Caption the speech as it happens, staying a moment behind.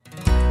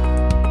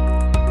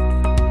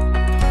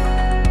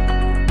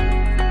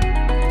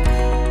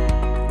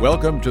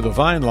Welcome to the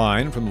Vine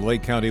Line from the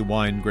Lake County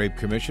Wine Grape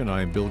Commission.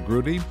 I'm Bill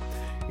Grudy.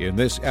 In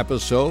this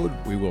episode,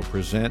 we will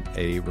present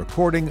a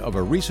recording of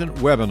a recent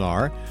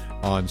webinar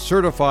on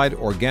certified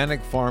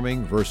organic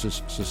farming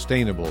versus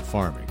sustainable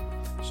farming.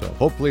 So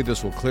hopefully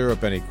this will clear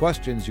up any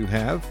questions you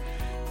have.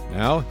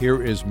 Now,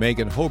 here is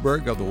Megan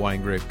Hoberg of the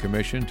Wine Grape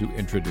Commission to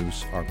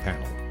introduce our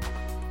panel.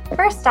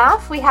 First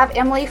off, we have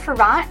Emily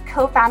Ferrant,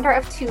 co-founder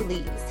of Two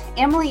Leaves.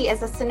 Emily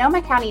is a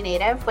Sonoma County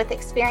native with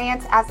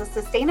experience as a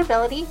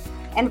sustainability,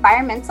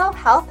 environmental,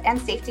 health, and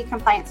safety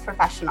compliance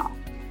professional.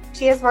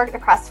 She has worked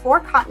across 4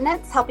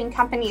 continents, helping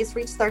companies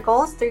reach their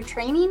goals through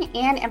training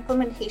and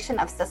implementation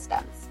of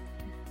systems.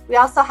 We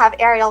also have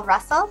Ariel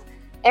Russell.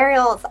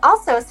 Ariel is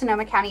also a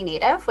Sonoma County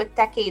native with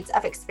decades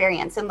of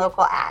experience in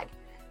local ag.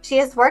 She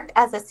has worked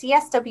as a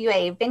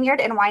CSWA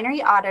vineyard and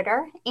winery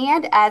auditor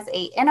and as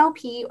a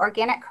NOP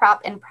organic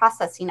crop and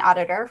processing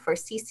auditor for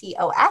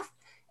CCOF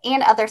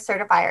and other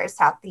certifiers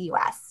throughout the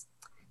U.S.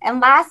 And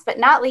last but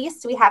not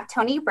least, we have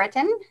Tony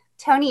Britton.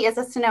 Tony is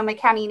a Sonoma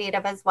County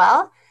native as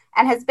well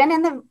and has been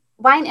in the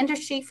wine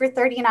industry for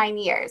 39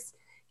 years.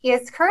 He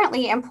is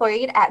currently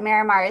employed at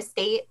Miramar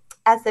Estate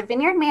as the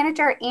vineyard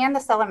manager and the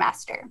cellar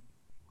master.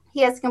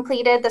 He has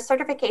completed the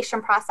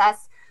certification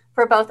process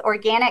for both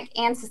organic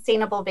and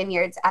sustainable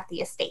vineyards at the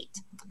estate.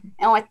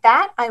 And with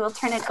that, I will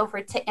turn it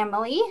over to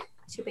Emily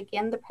to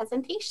begin the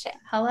presentation.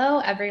 Hello,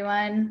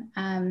 everyone.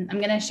 I'm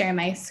going to share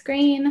my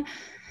screen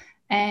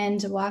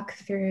and walk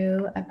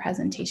through a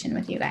presentation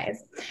with you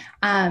guys.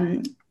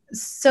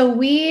 So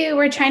we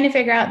were trying to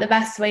figure out the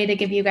best way to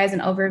give you guys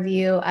an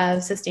overview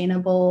of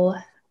sustainable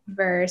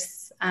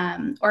versus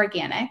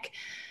organic.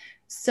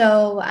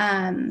 So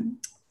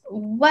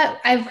what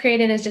I've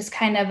created is just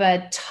kind of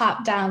a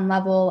top-down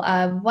level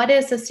of what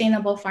is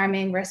sustainable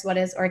farming versus what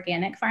is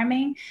organic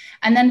farming.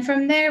 And then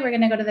from there, we're going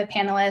to go to the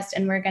panelists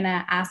and we're going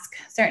to ask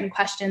certain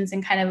questions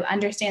and kind of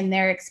understand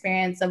their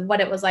experience of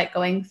what it was like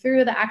going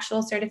through the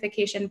actual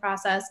certification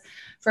process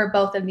for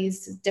both of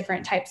these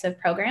different types of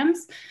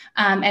programs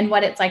and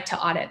what it's like to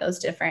audit those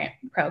different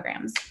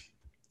programs.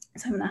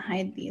 So I'm going to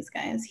hide these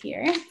guys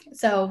here.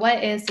 So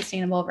what is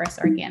sustainable versus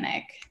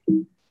organic?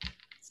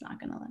 Not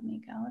going to let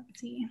me go.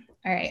 Let's see.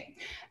 All right.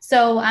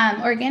 So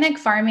organic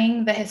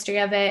farming, the history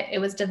of it, it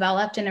was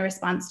developed in a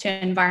response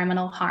to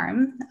environmental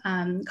harm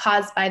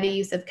caused by the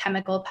use of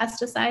chemical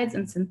pesticides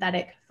and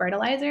synthetic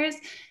fertilizers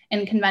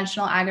in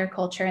conventional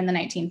agriculture in the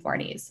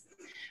 1940s.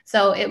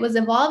 So it was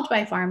evolved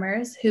by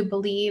farmers who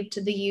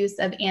believed the use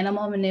of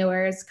animal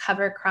manures,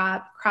 cover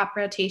crop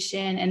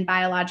rotation, and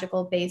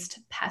biological-based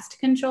pest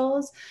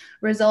controls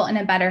result in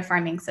a better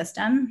farming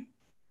system.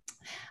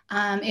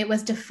 It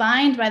was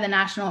defined by the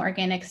National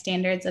Organic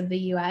Standards of the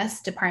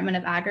U.S. Department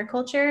of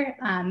Agriculture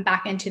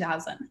back in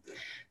 2000.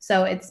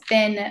 So it's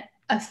been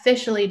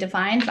officially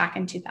defined back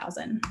in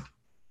 2000.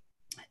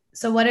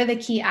 So what are the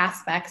key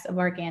aspects of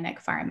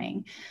organic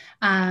farming?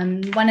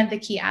 One of the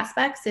key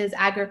aspects is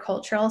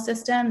agricultural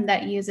system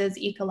that uses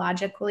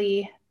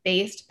ecologically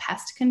based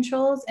pest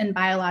controls and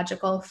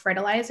biological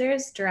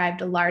fertilizers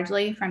derived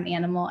largely from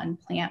animal and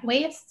plant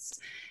wastes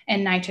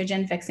and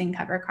nitrogen fixing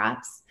cover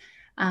crops.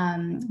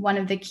 One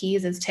of the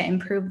keys is to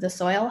improve the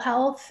soil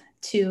health,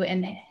 to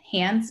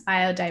enhance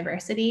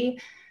biodiversity,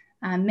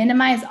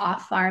 minimize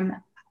off-farm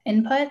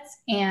inputs,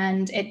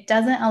 and it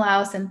doesn't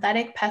allow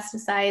synthetic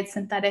pesticides,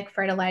 synthetic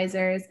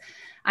fertilizers,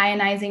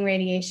 ionizing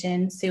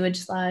radiation, sewage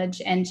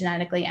sludge, and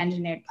genetically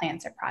engineered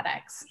plants or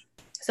products.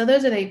 So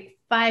those are the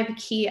 5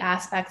 key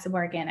aspects of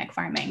organic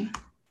farming.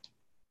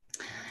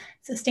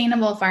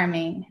 Sustainable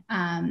farming.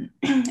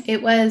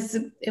 It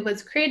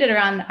was created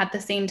around at the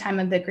same time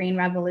of the Green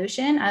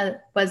Revolution.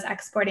 Was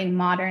exporting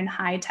modern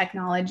high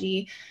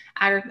technology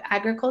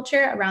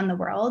agriculture around the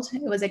world.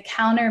 It was a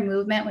counter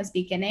movement was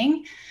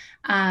beginning.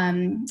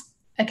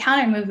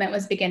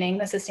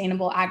 The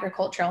sustainable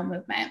agricultural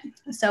movement.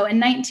 So in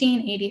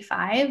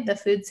 1985, the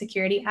Food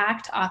Security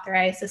Act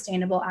authorized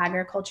sustainable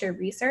agriculture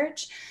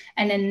research.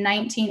 And in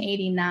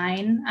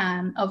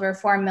 1989, over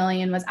 $4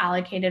 million was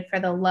allocated for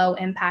the low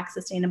impact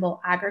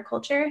sustainable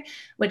agriculture,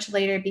 which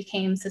later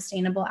became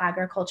Sustainable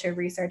Agriculture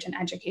Research and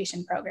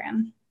Education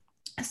Program.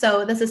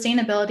 So the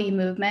sustainability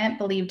movement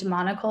believed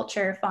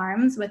monoculture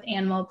farms with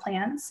annual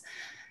plants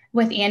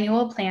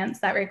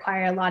that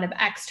require a lot of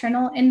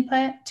external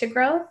input to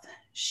growth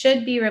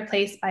should be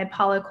replaced by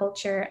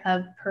polyculture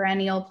of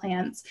perennial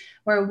plants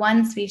where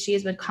one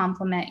species would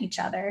complement each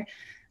other.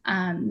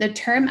 The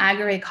term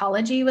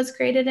agroecology was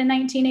created in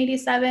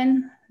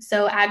 1987.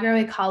 So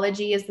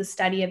agroecology is the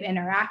study of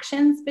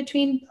interactions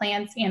between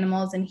plants,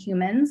 animals, and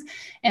humans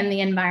and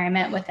the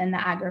environment within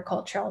the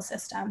agricultural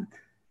system.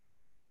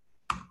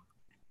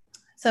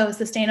 So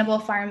sustainable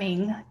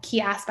farming, key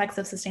aspects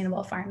of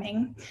sustainable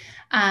farming.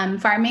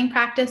 Farming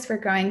practice for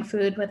growing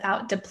food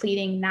without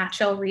depleting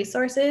natural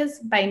resources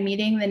by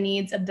meeting the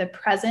needs of the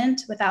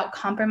present without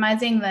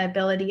compromising the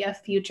ability of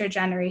future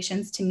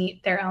generations to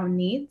meet their own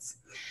needs.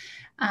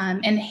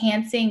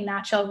 Enhancing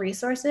natural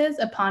resources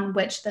upon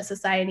which the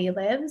society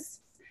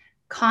lives.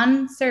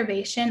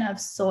 Conservation of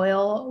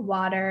soil,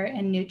 water,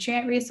 and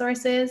nutrient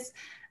resources.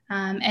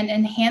 and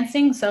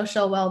enhancing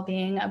social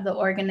well-being of the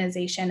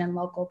organization and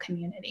local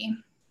community.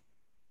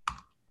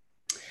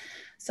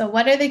 So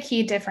what are the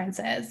key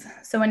differences?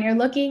 So when you're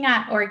looking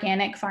at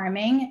organic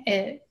farming,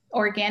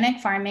 organic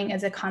farming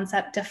is a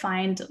concept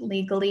defined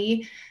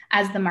legally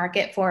as the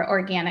market for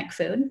organic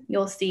food.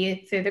 You'll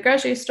see through the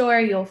grocery store,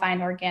 you'll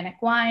find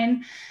organic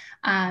wine.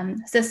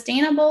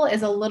 Sustainable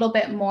is a little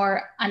bit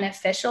more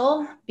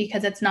unofficial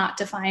because it's not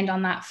defined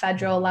on that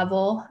federal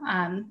level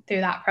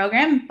through that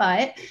program,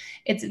 but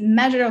it's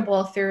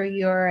measurable through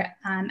your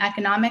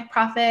economic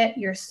profit,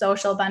 your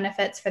social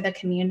benefits for the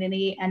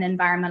community, and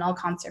environmental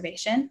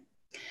conservation.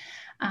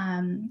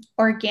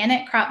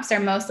 Organic crops are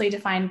mostly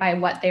defined by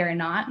what they are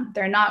not.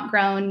 They're not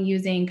grown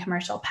using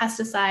commercial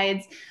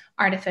pesticides,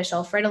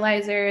 artificial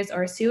fertilizers,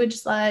 or sewage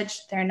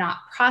sludge. They're not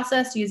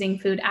processed using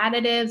food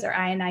additives or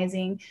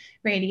ionizing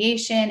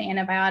radiation,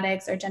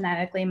 antibiotics, or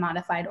genetically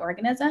modified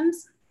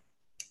organisms.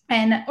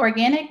 And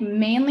organic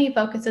mainly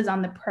focuses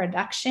on the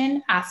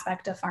production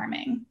aspect of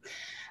farming.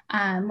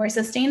 Where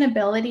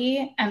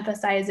sustainability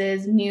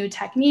emphasizes new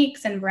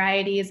techniques and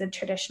varieties of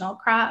traditional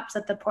crops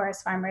that the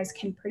poorest farmers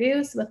can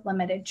produce with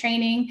limited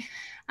training,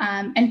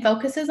 and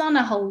focuses on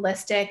a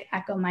holistic,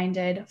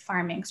 eco-minded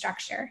farming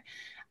structure.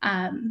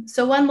 I'm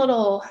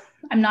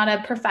not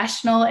a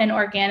professional in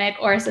organic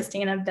or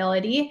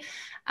sustainability.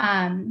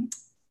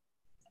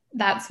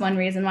 That's one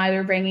reason why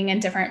we're bringing in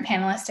different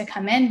panelists to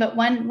come in. But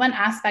one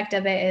aspect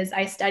of it is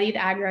I studied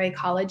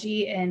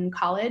agroecology in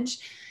college.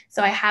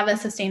 So I have a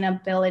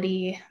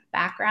sustainability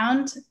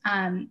background.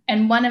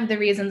 And one of the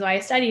reasons why I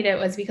studied it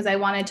was because I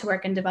wanted to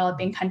work in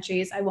developing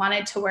countries. I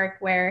wanted to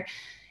work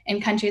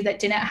in countries that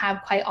didn't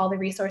have quite all the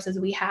resources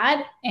we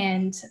had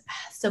and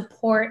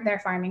support their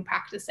farming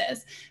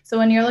practices. So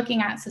when you're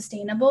looking at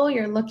sustainable,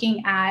 you're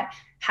looking at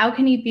how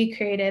can you be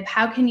creative?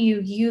 How can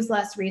you use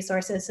less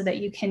resources so that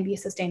you can be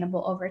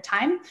sustainable over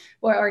time?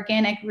 Where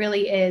organic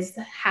really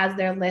has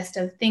their list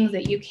of things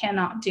that you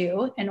cannot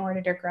do in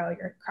order to grow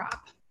your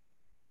crop.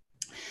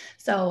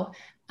 So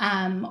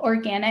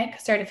organic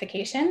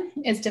certification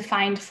is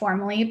defined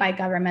formally by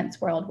governments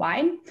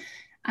worldwide.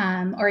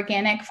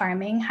 Organic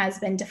farming has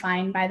been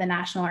defined by the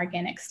National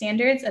Organic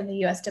Standards of the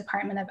U.S.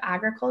 Department of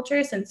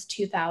Agriculture since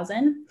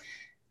 2000.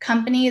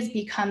 Companies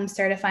become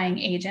certifying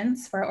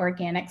agents for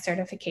organic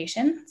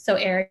certification. So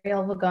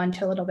Ariel will go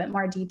into a little bit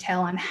more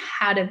detail on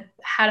how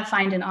to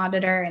find an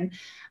auditor and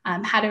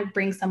how to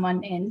bring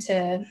someone in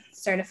to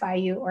certify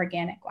you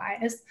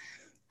organic-wise.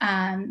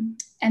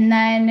 And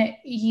then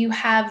you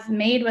have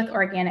made with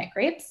organic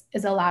grapes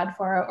is allowed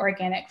for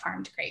organic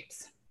farmed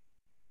grapes.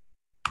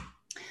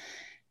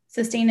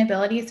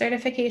 Sustainability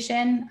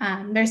certification.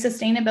 There's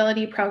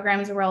sustainability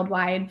programs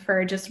worldwide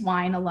for just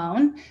wine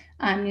alone.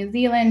 New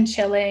Zealand,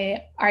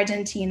 Chile,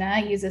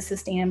 Argentina uses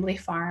sustainably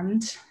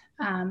farmed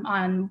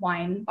on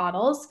wine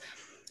bottles.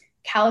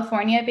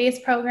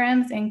 California-based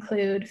programs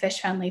include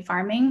fish-friendly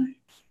farming,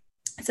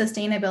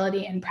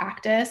 sustainability in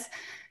practice,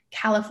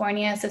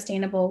 California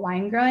Sustainable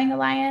Wine Growing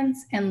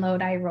Alliance, and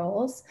Lodi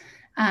Rolls.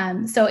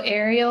 So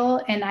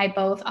Ariel and I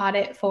both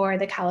audit for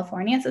the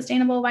California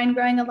Sustainable Wine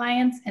Growing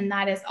Alliance, and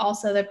that is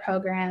also the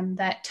program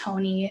that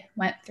Tony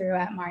went through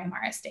at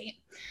Marimar Estate.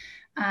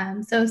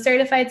 So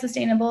Certified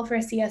Sustainable for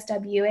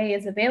CSWA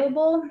is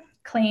available.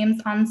 Claims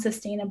on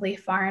sustainably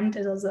farmed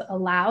is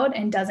allowed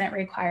and doesn't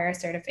require a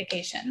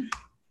certification.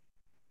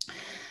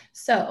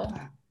 So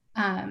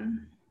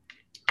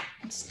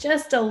it's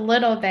just a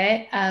little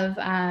bit of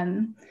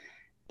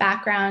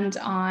background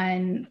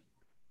on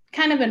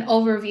kind of an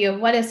overview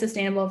of what is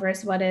sustainable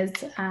versus what is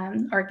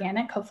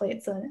organic. Hopefully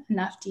it's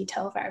enough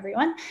detail for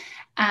everyone.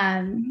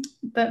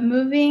 But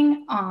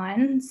moving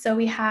on, so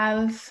we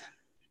have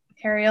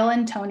Ariel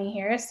and Tony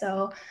here.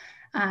 So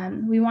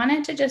we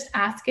wanted to just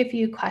ask a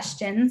few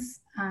questions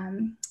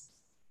on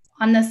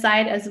the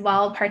side as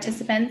well.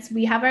 Participants,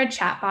 we have our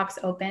chat box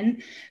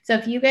open. So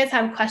if you guys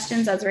have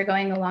questions as we're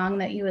going along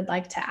that you would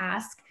like to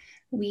ask,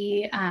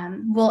 we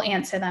will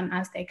answer them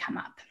as they come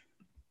up.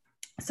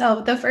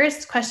 So the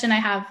first question I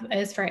have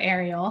is for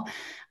Ariel.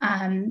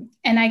 And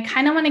I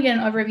kind of want to get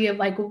an overview of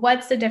like,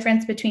 what's the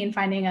difference between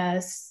finding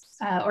a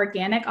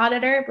organic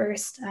auditor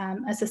versus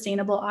a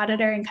sustainable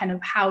auditor, and kind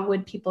of how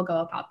would people go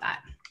about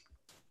that?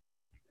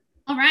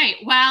 All right.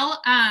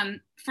 Well,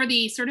 for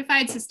the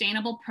Certified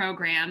Sustainable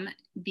Program,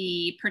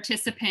 the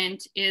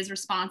participant is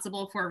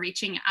responsible for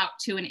reaching out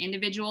to an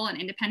individual, an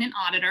independent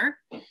auditor,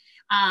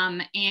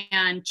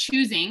 and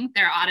choosing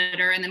their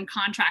auditor and then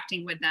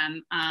contracting with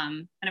them.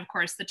 And of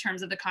course, the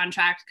terms of the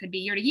contract could be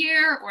year to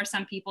year, or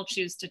some people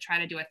choose to try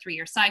to do a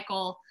 3-year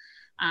cycle,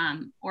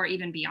 or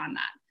even beyond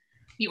that.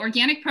 The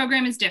organic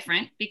program is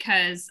different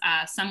because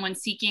someone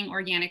seeking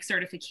organic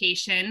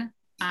certification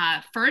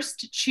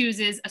first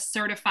chooses a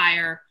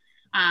certifier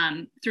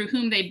through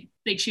whom they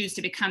choose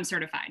to become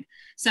certified.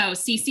 So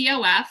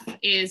CCOF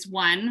is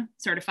one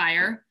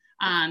certifier.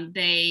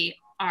 They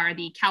are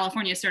the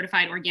California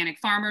Certified Organic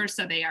Farmers.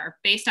 So they are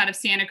based out of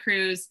Santa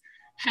Cruz,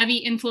 heavy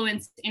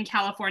influence in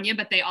California,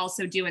 but they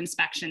also do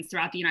inspections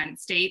throughout the United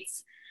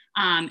States,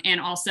 and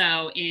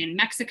also in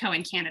Mexico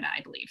and Canada,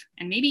 I believe,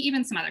 and maybe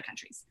even some other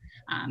countries.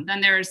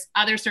 Then there's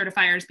other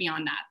certifiers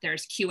beyond that.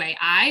 There's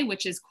QAI,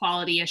 which is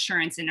Quality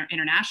Assurance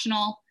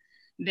International.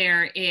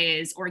 There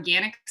is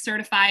organic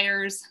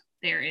certifiers.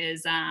 There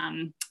is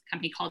a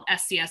company called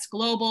SCS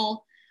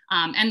Global,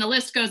 and the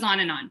list goes on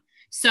and on.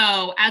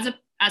 So as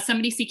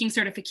somebody seeking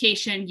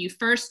certification, you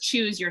first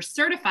choose your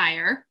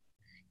certifier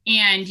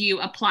and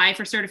you apply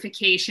for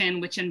certification,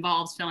 which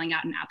involves filling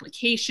out an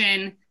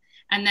application.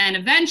 And then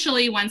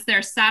eventually, once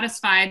they're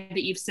satisfied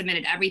that you've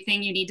submitted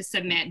everything you need to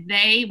submit,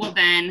 they will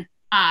then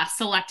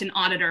select an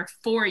auditor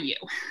for you.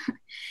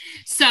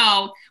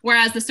 So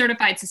whereas the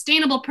Certified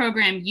Sustainable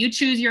program, you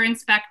choose your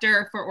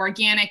inspector, for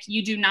organic,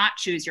 you do not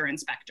choose your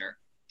inspector.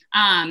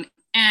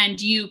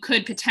 And you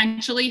could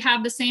potentially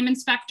have the same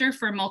inspector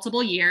for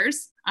multiple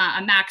years,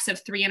 a max of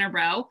 3 in a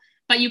row,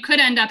 but you could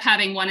end up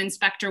having one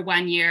inspector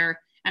one year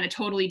and a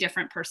totally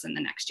different person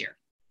the next year.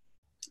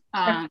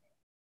 I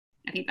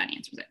think that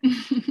answers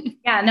it.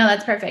 Yeah, no,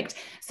 that's perfect.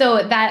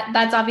 So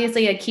that's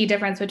obviously a key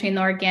difference between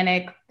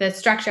the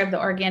structure of the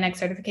organic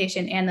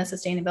certification and the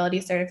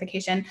sustainability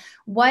certification.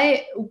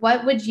 What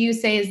would you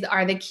say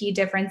are the key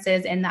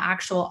differences in the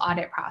actual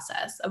audit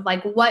process of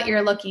like what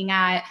you're looking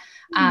at,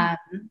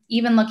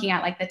 even looking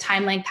at like the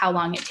time length, how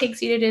long it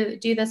takes you to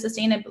do the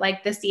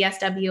the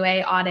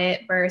CSWA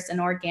audit versus an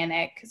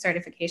organic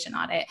certification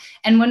audit?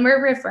 And when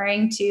we're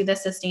referring to the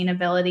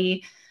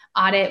sustainability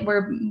audit,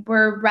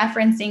 we're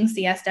referencing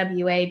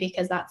CSWA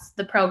because that's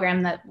the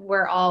program that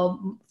we're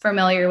all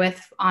familiar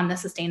with on the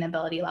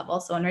sustainability level.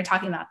 So when we're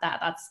talking about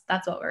that,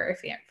 that's what we're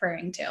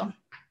referring to.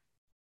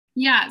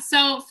 Yeah,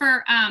 so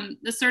for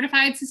the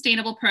Certified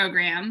Sustainable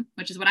program,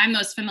 which is what I'm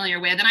most familiar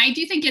with, and I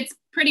do think it's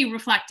pretty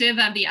reflective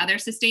of the other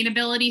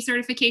sustainability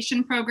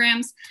certification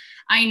programs.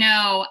 I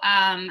know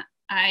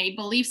I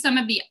believe some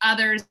of the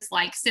others,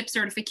 like SIP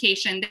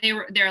certification,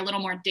 they're a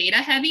little more data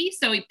heavy.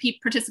 So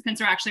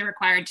participants are actually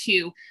required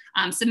to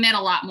submit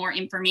a lot more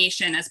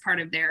information as part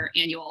of their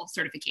annual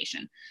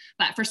certification.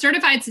 But for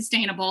Certified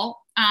Sustainable,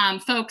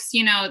 folks,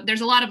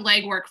 there's a lot of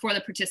legwork for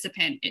the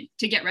participant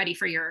to get ready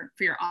for your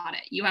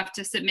audit. You have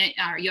to submit,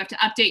 or you have to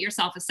update your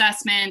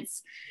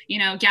self-assessments,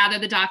 gather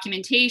the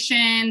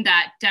documentation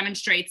that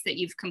demonstrates that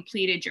you've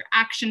completed your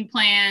action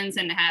plans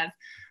and have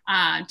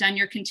done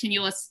your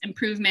continuous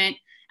improvement.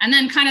 And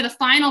then kind of the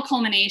final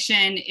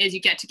culmination is you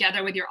get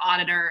together with your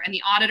auditor, and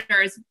the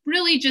auditor is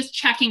really just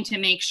checking to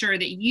make sure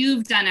that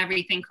you've done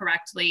everything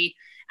correctly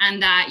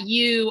and that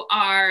you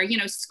are,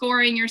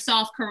 scoring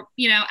yourself,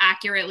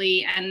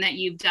 accurately, and that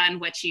you've done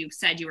what you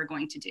said you were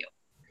going to do.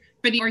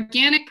 For the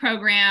organic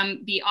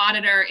program, the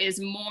auditor is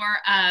more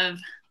of,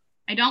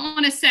 I don't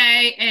want to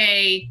say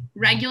a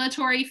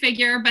regulatory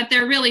figure, but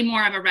they're really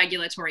more of a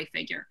regulatory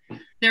figure.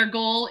 Their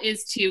goal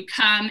is to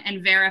come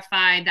and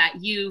verify that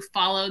you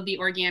followed the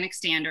organic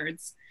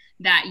standards,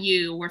 that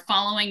you were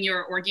following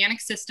your organic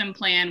system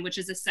plan, which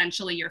is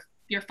essentially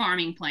your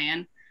farming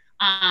plan.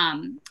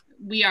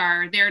 We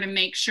are there to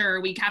make sure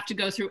we have to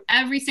go through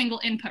every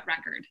single input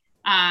record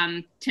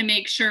to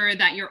make sure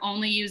that you're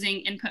only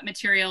using input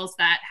materials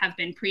that have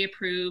been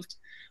pre-approved.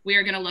 We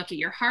are going to look at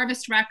your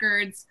harvest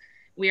records.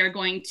 We are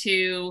going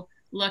to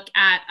look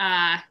at,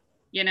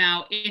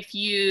 if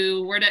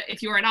you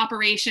were an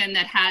operation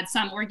that had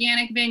some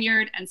organic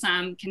vineyard and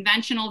some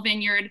conventional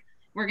vineyard,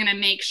 we're going to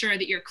make sure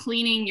that you're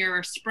cleaning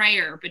your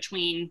sprayer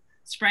between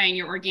spraying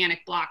your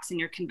organic blocks and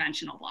your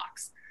conventional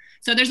blocks.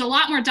 So there's a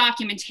lot more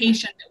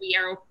documentation that we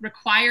are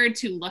required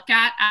to look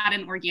at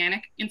an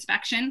organic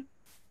inspection.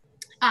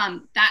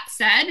 That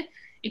said,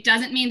 it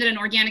doesn't mean that an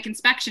organic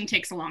inspection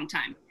takes a long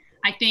time.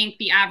 I think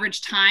the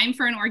average time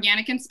for an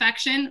organic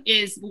inspection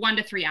is 1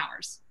 to 3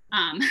 hours.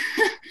 From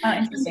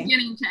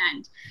beginning to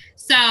end.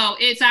 So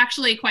it's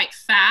actually quite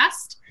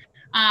fast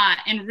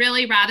and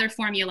really rather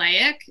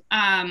formulaic.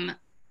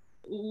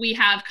 We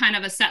have kind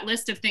of a set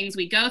list of things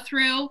we go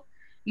through.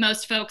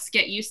 Most folks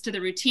get used to the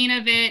routine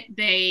of it.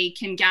 They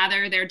can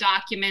gather their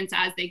documents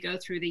as they go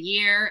through the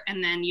year,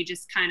 and then you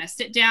just kind of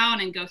sit down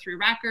and go through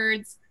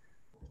records,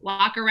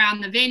 walk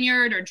around the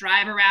vineyard or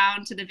drive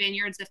around to the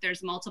vineyards if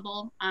there's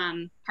multiple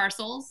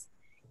parcels.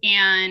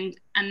 And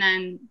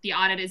then the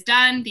audit is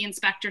done. The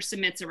inspector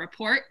submits a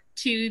report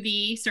to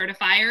the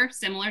certifier,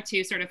 similar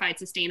to Certified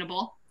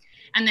Sustainable.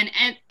 And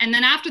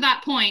then after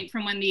that point,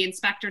 from when the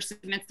inspector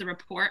submits the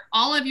report,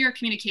 all of your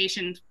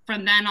communication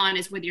from then on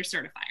is with your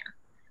certifier.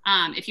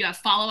 If you have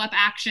follow-up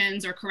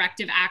actions or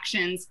corrective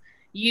actions,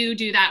 you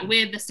do that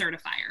with the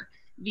certifier.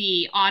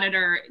 The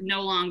auditor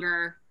no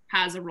longer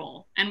has a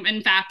role. And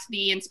in fact,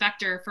 the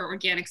inspector for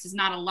organics is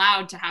not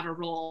allowed to have a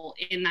role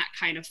in that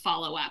kind of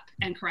follow-up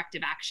and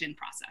corrective action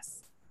process.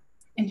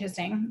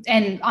 Interesting.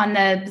 And on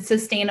the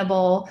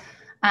sustainable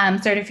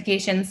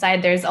certification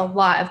side, there's a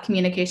lot of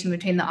communication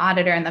between the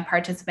auditor and the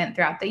participant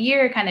throughout the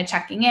year, kind of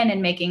checking in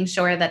and making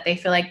sure that they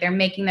feel like they're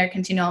making their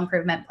continual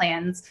improvement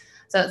plans.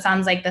 So it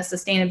sounds like the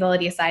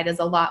sustainability side is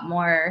a lot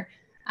more,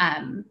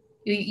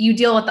 you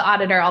deal with the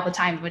auditor all the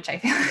time, which I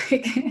feel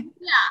like.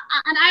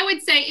 Yeah, and I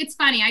would say it's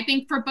funny. I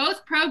think for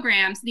both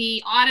programs,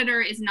 the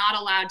auditor is not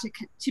allowed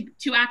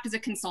to act as a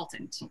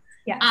consultant.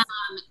 Yes.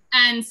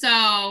 And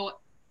so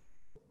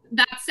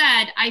that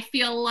said, I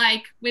feel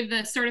like with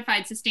the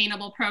Certified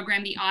Sustainable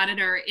program, the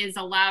auditor is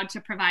allowed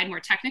to provide more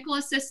technical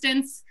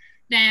assistance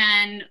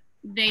than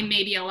they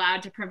may be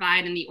allowed to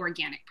provide in the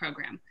organic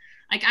program.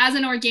 Like as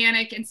an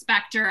organic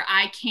inspector,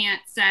 I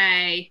can't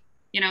say,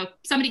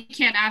 somebody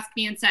can't ask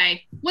me and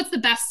say, what's the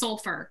best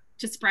sulfur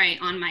to spray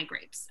on my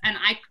grapes? And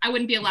I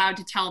wouldn't be allowed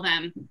to tell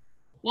them,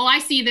 well, I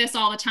see this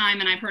all the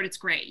time and I've heard it's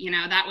great.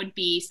 That would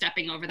be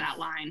stepping over that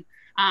line.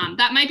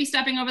 That might be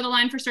stepping over the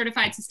line for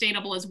Certified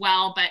Sustainable as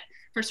well. But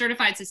for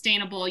Certified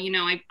Sustainable,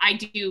 I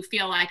do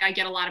feel like I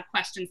get a lot of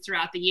questions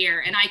throughout the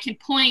year, and I can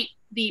point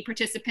the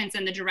participants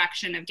in the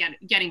direction of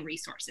getting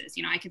resources.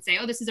 I could say,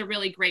 oh, this is a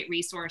really great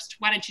resource.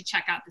 Why don't you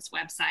check out this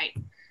website?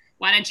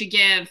 Why don't you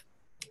give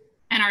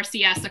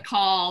NRCS a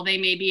call? They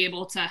may be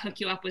able to hook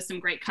you up with some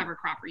great cover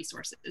crop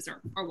resources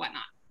or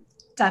whatnot.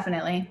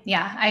 Definitely.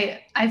 Yeah.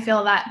 I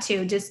feel that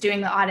too. Just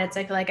doing the audits,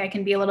 I feel like I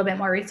can be a little bit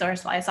more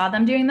resourceful. I saw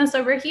them doing this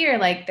over here.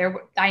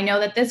 I know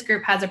that this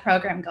group has a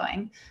program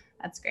going.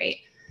 That's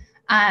great.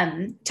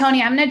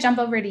 Tony, I'm going to jump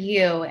over to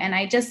you, and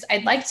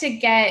I'd like to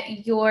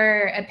get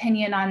your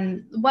opinion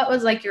on what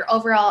was like your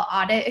overall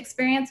audit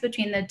experience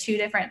between the two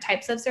different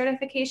types of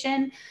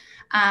certification.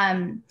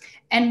 And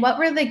what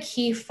were the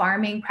key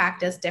farming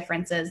practice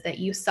differences that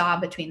you saw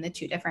between the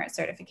two different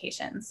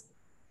certifications?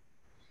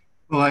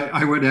 Well,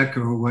 I would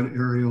echo what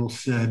Ariel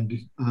said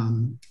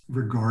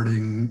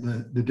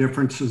regarding the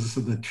differences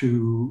of the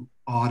two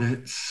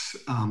audits,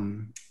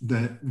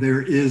 that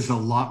there is a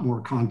lot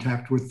more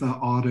contact with the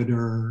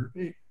auditor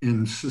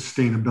in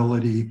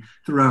sustainability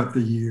throughout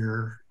the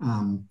year,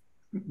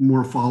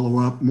 more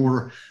follow-up,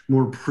 more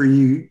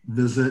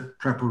pre-visit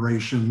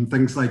preparation,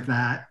 things like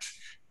that.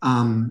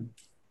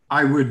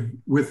 I would,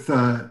 with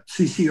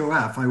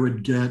CCOF, I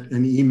would get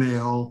an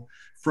email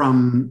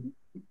from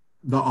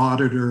the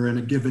auditor in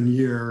a given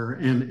year,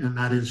 and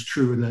that is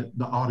true that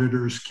the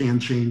auditors can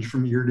change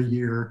from year to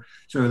year.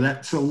 So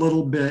that's a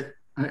little bit,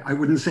 I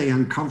wouldn't say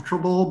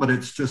uncomfortable, but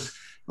it's just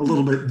a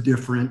little bit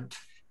different.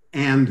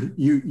 And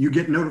you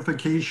get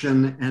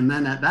notification, and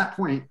then at that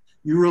point,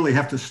 you really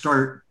have to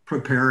start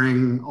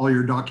preparing all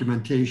your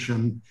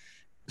documentation.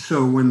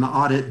 So when the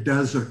audit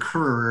does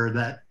occur,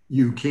 that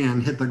you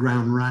can hit the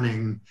ground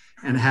running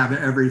and have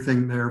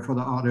everything there for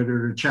the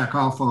auditor to check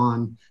off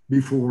on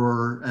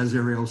before, as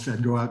Ariel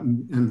said, go out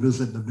and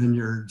visit the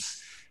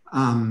vineyards.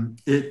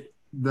 The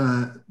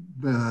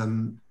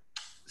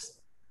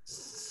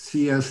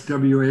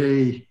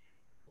CSWA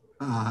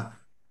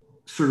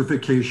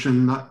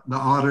certification, the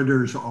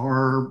auditors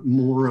are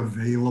more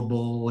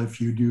available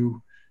if you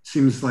do,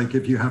 seems like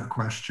if you have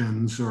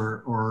questions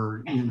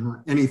or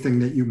anything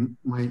that you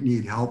might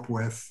need help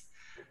with.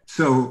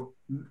 So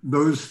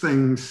those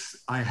things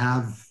I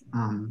have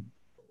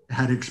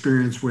had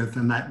experience with,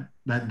 and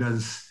that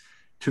does,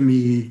 to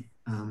me,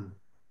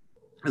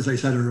 as I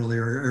said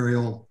earlier,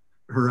 Ariel,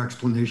 her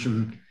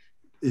explanation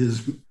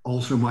is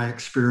also my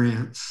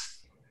experience.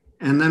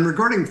 And then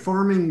regarding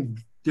farming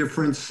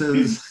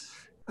differences,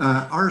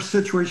 our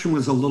situation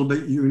was a little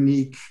bit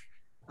unique.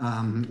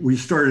 We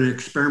started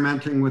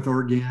experimenting with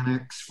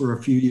organics for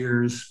a few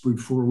years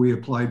before we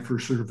applied for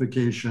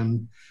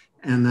certification.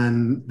 And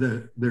then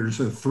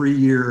there's a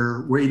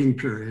 3-year waiting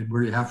period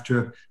where you have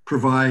to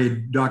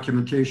provide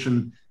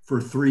documentation for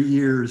 3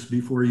 years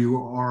before you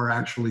are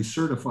actually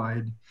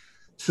certified.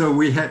 So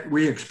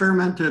we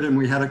experimented, and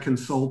we had a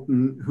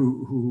consultant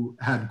who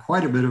had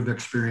quite a bit of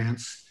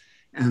experience.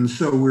 And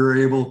so we were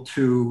able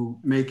to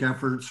make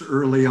efforts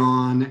early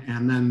on.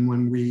 And then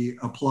when we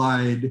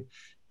applied,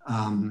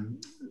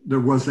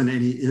 there wasn't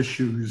any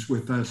issues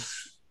with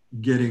us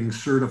getting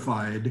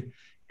certified.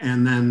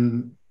 And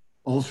then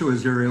also,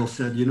 as Ariel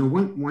said,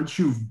 once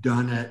you've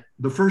done it,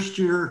 the first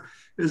year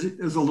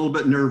is a little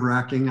bit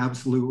nerve-wracking,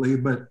 absolutely.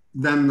 But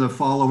then the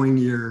following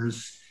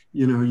years,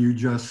 you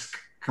just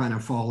kind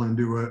of fall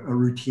into a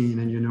routine,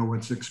 and you know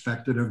what's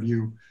expected of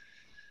you.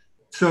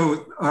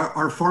 So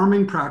our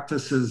farming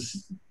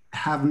practices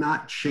have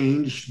not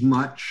changed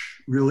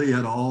much, really,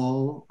 at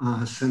all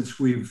since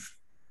we've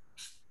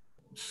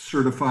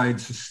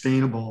certified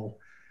sustainable.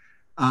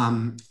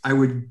 I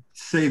would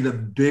say the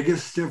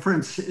biggest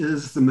difference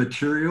is the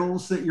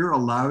materials that you're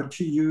allowed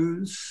to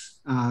use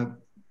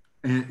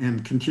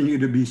and continue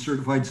to be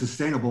certified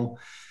sustainable.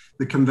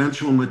 The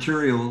conventional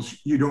materials,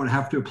 you don't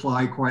have to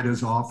apply quite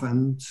as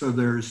often. So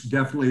there's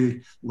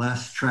definitely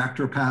less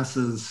tractor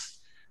passes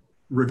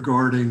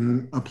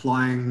regarding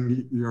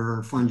applying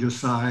your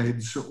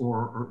fungicides,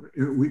 or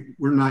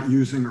we're not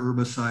using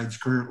herbicides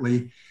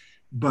currently,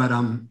 but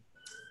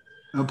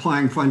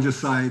applying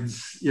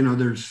fungicides,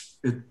 there's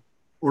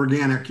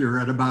organic, you're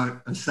at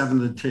about a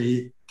 7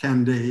 to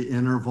 10 day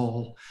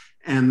interval.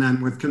 And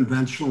then with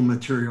conventional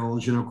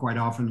materials, quite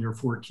often you're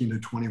 14 to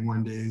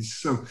 21 days.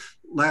 So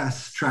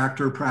less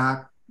tractor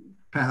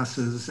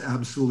passes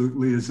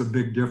absolutely is a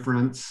big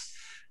difference.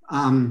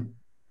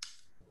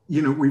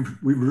 We've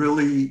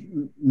really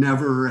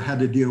never had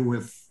to deal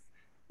with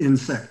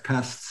insect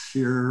pests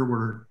here.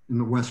 We're in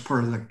the west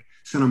part of the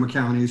Sonoma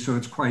County, so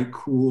it's quite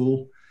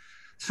cool.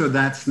 So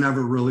that's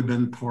never really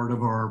been part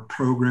of our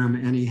program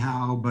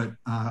anyhow, but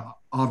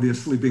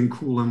obviously being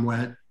cool and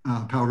wet,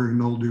 powdery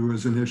mildew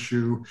is an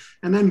issue.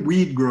 And then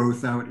weed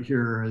growth out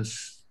here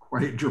is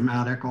quite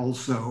dramatic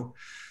also.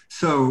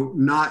 So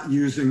not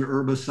using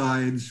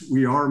herbicides,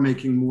 we are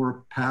making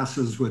more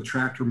passes with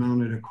tractor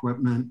mounted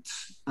equipment,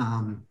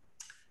 and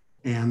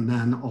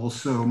then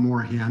also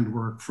more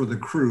handwork for the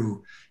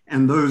crew.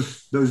 And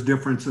those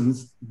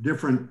differences,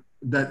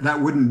 that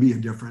wouldn't be a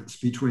difference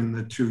between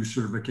the two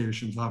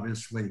certifications,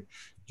 obviously,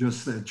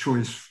 just a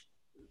choice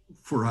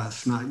for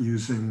us not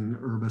using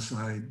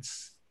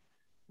herbicides.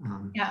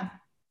 Yeah.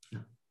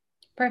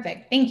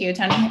 Perfect. Thank you,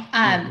 Tony.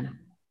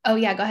 Oh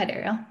yeah, go ahead,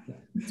 Ariel.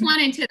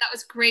 That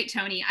was great,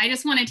 Tony. I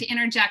just wanted to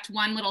interject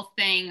one little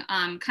thing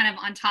kind of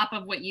on top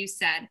of what you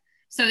said.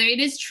 So it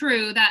is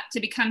true that to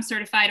become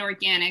certified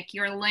organic,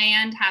 your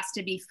land has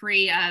to be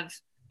free of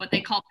what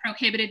they call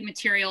prohibited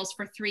materials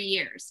for 3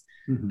 years.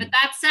 Mm-hmm. But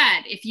that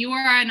said, if you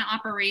are an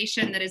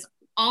operation that is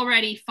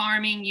already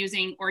farming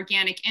using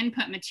organic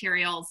input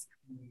materials,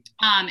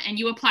 and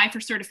you apply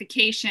for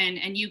certification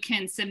and you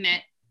can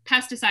submit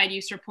pesticide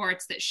use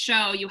reports that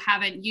show you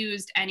haven't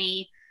used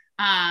any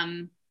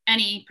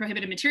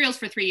prohibited materials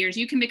for 3 years,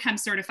 you can become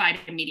certified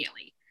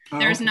immediately.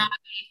 There's not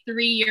a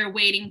 3-year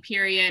waiting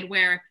period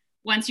where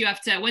once you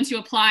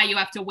apply, you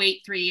have to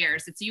wait 3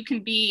 years.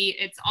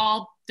 It's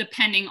all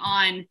depending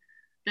on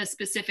the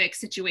specific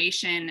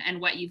situation and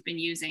what you've been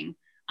using.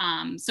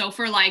 So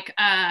for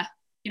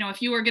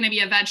if you were going to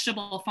be a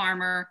vegetable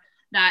farmer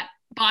that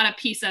bought a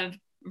piece of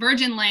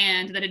virgin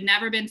land that had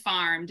never been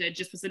farmed, it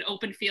just was an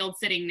open field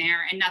sitting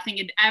there and nothing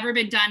had ever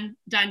been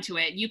done to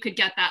it, you could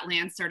get that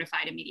land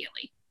certified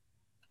immediately.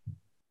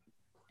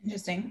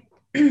 Interesting.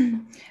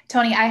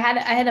 Tony, I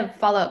had a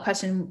follow-up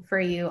question for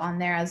you on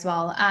there as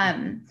well.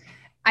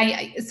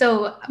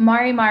 So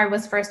Marimar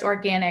was first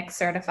organic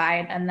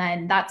certified, and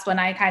then that's when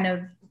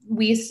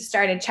we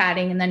started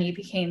chatting, and then you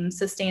became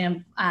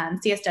sustainable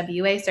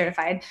CSWA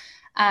certified.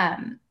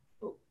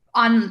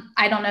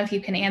 I don't know if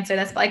you can answer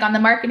this, but on the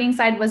marketing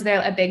side, was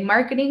there a big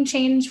marketing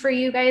change for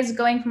you guys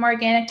going from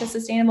organic to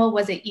sustainable?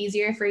 Was it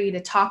easier for you to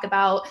talk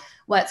about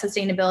what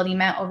sustainability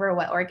meant over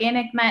what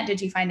organic meant?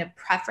 Did you find a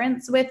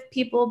preference with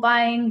people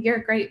buying your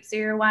grapes or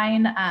your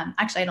wine?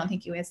 Actually, I don't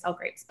think you guys sell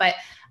grapes, but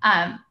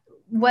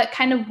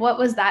what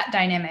was that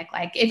dynamic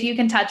like? If you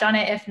can touch on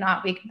it, if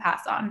not, we can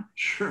pass on.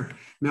 Sure.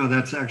 No,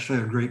 that's actually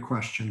a great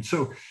question.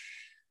 So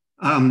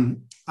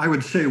I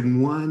would say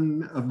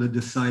one of the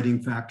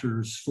deciding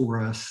factors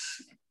for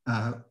us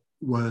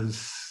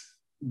was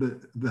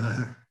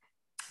the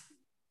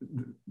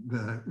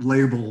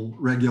label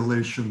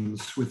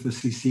regulations with the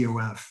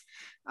CCOF,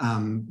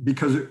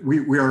 because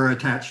we are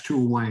attached to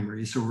a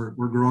winery, so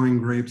we're growing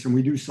grapes, and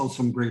we do sell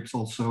some grapes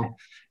also,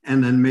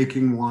 and then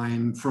making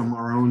wine from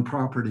our own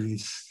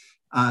properties.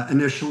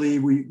 Initially,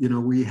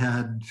 we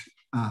had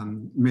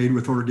made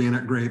with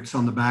organic grapes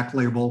on the back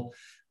label,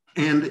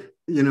 and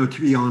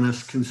to be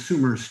honest,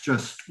 consumers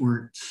just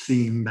weren't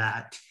seeing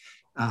that.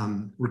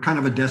 We're kind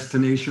of a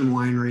destination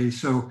winery.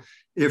 So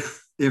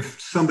if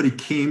somebody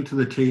came to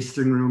the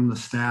tasting room, the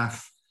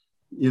staff,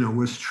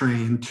 was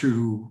trained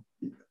to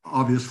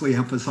obviously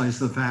emphasize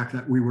the fact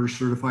that we were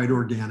certified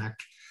organic.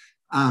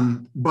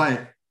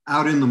 But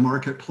out in the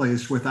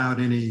marketplace without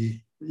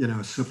any,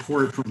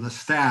 support from the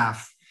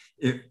staff,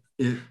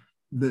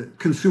 the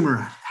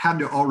consumer had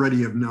to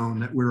already have known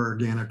that we're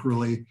organic,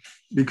 really,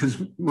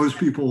 because most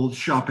people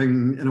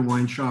shopping in a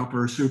wine shop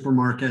or a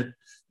supermarket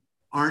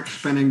aren't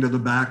spending to the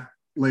back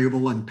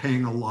label and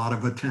paying a lot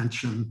of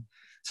attention.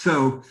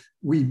 So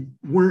we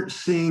weren't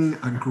seeing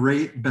a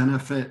great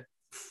benefit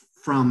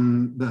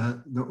from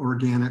the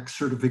organic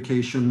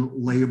certification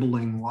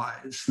labeling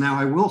wise. Now,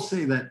 I will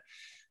say that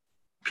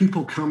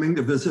people coming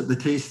to visit the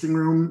tasting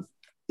room,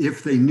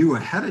 if they knew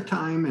ahead of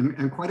time,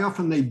 and quite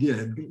often they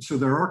did. So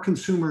there are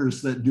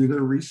consumers that do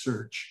their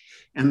research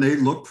and they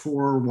look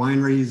for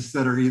wineries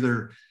that are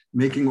either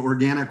making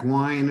organic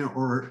wine,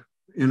 or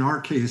in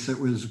our case, it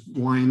was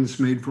wines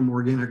made from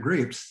organic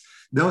grapes.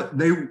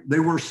 They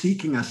were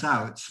seeking us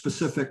out,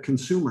 specific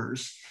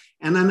consumers.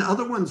 And then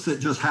other ones that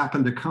just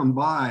happened to come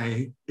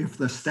by, if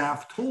the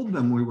staff told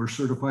them we were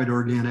certified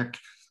organic,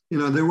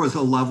 there was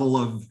a level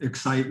of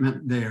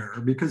excitement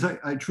there, because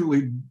I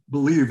truly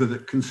believe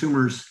that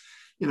consumers,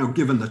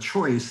 given the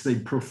choice,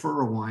 they'd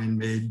prefer a wine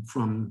made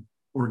from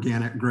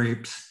organic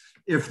grapes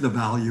if the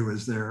value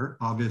is there,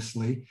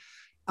 obviously.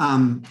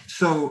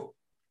 So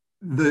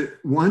the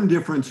one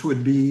difference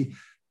would be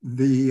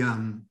the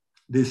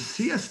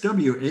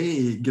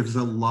CSWA gives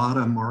a lot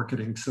of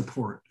marketing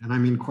support, and I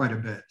mean quite a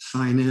bit.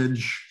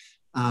 Signage,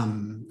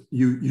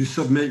 you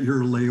submit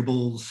your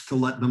labels to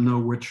let them know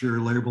which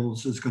your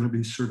labels is going to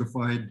be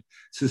certified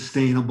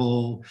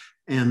sustainable,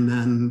 and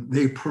then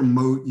they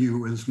promote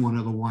you as one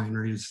of the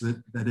wineries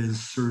that is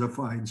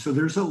certified. So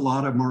there's a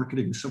lot of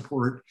marketing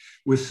support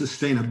with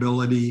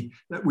sustainability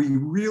that we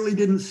really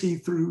didn't see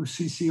through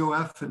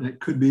CCOF, and it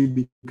could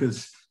be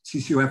because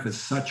CCOF is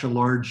such a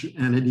large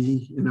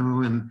entity,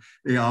 and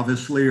they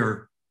obviously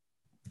are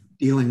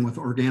dealing with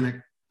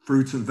organic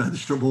fruits and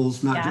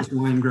vegetables, not just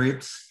wine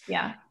grapes.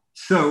 Yeah.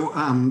 So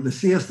the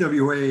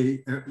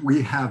CSWA,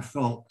 we have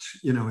felt,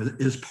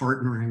 is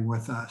partnering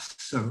with us.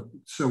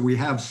 So we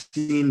have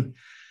seen,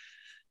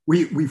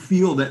 we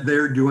feel that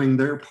they're doing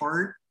their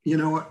part.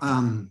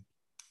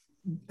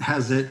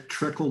 Has it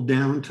trickled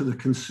down to the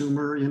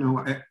consumer?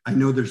 I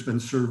know there's been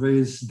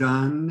surveys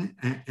done,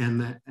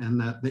 and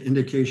that the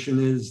indication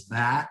is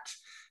that.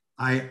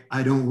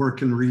 I don't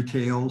work in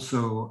retail,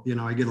 so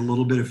I get a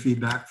little bit of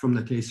feedback from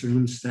the tasting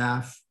room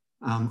staff.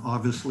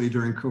 Obviously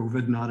during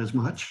COVID, not as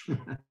much.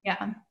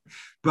 Yeah.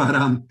 But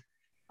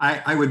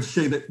I would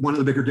say that one of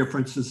the bigger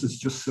differences is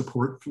just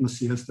support from the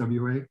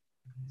CSWA.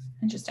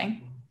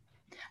 Interesting.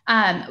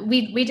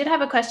 We did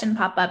have a question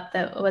pop up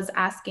that was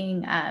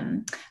asking,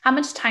 how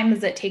much time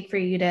does it take for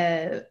you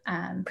to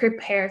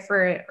prepare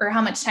for, or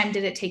how much time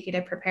did it take you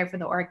to prepare for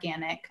the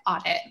organic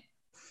audit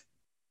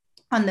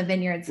on the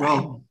vineyard side?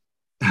 Well,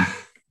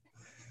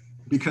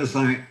 because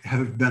I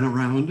have been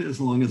around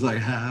as long as I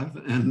have,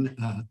 and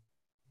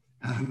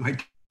my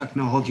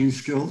technology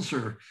skills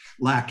are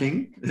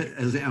lacking,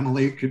 as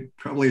Emily could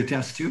probably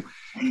attest to.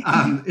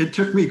 It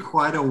took me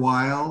quite a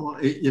while.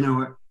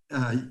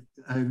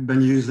 I've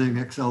been using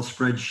Excel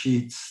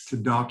spreadsheets to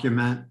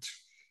document,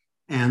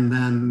 and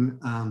then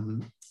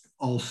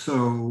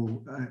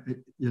also,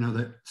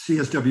 the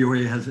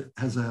CSWA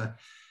has a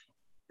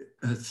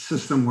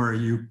system where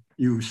you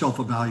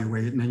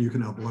self-evaluate, and then you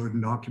can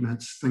upload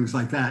documents, things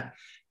like that.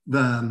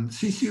 The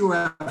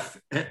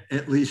CCUF,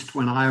 at least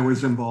when I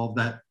was involved,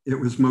 that it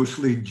was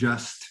mostly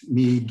just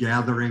me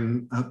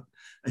gathering up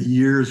a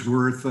year's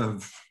worth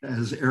of,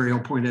 as Ariel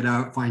pointed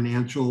out,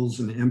 financials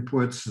and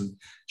inputs and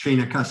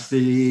chain of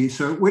custody.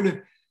 So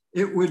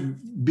it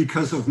would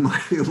because of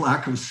my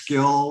lack of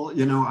skill,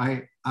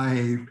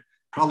 I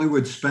probably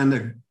would spend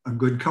a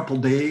good couple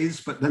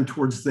days, but then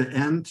towards the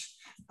end,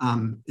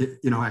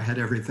 I had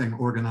everything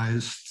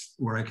organized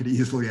where I could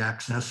easily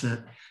access it.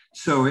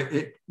 So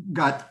it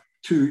got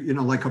to,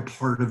 like a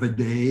part of a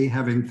day,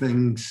 having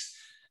things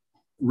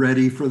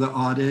ready for the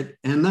audit.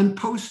 And then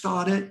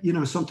post-audit,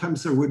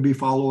 sometimes there would be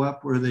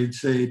follow-up where they'd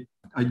say,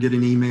 I'd get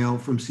an email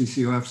from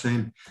CCOF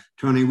saying,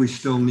 Tony, we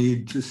still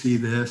need to see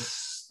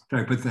this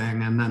type of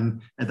thing. And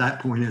then at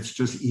that point, it's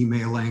just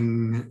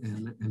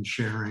emailing and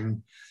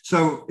sharing.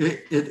 So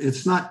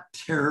it's not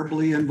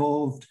terribly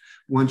involved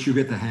once you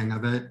get the hang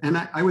of it. And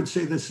I would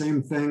say the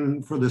same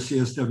thing for the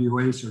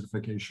CSWA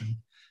certification.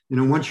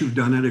 Once you've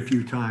done it a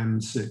few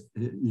times,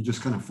 you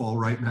just kind of fall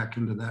right back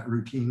into that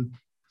routine.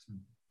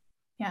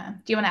 Yeah.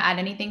 Do you want to add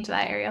anything to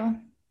that, Ariel?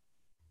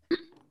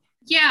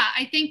 Yeah,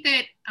 I think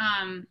that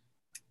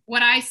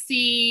what I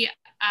see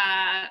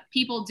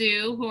people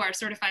do who are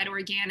certified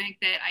organic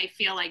that I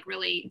feel like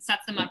really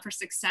sets them up for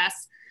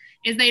success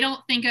is they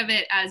don't think of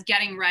it as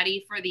getting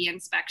ready for the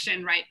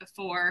inspection right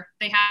before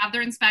they have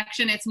their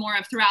inspection. It's more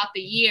of throughout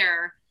the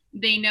year,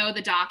 they know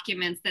the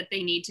documents that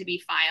they need to be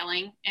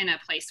filing in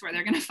a place where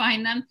they're going to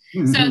find them.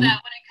 Mm-hmm. So that when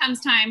it comes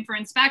time for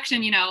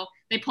inspection,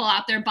 they pull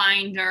out their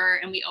binder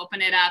and we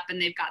open it up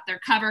and they've got their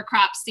cover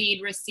crop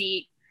seed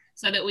receipt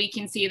so that we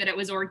can see that it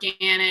was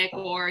organic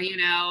or,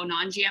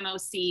 non-GMO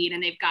seed,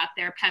 and they've got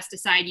their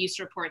pesticide use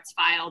reports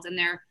filed and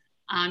their,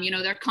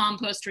 their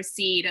compost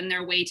receipt and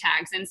their weigh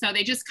tags. And so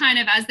they just kind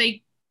of, as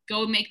they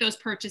go make those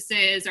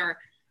purchases or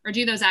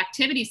do those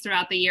activities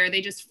throughout the year,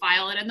 they just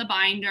file it in the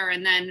binder.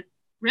 And then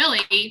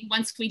really,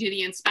 once we do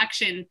the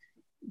inspection,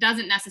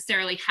 doesn't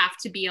necessarily have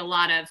to be a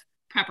lot of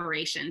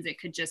preparations. It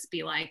could just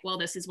be like, well,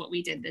 this is what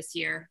we did this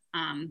year.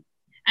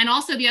 And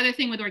also the other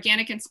thing with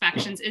organic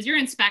inspections is your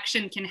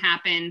inspection can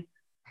happen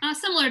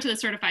similar to the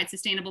Certified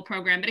Sustainable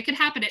Program, but it could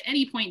happen at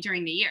any point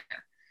during the year.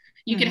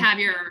 You could have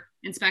your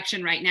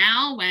inspection right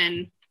now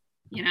when,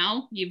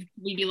 we'd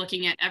be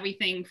looking at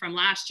everything from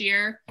last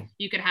year.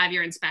 You could have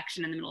your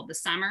inspection in the middle of the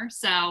summer.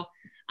 So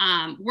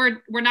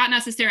we're not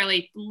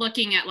necessarily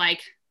looking at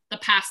like the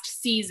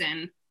past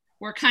season.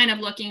 We're kind of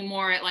looking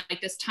more at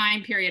like this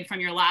time period from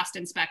your last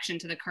inspection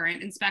to the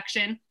current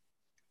inspection.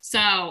 So,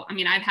 I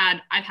mean, I've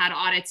had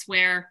audits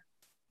where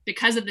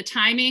because of the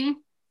timing,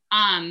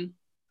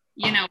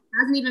 it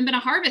hasn't even been a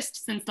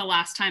harvest since the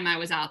last time I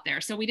was out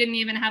there. So we didn't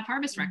even have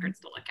harvest records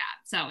to look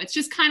at. So it's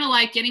just kind of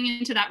like getting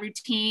into that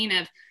routine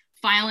of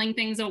filing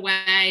things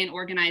away and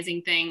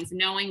organizing things,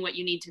 knowing what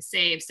you need to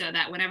save so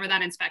that whenever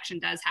that inspection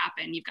does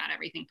happen, you've got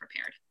everything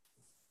prepared.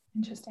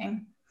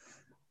 Interesting.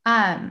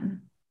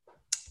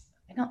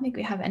 I don't think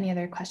we have any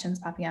other questions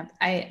popping up.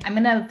 I'm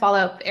going to follow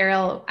up,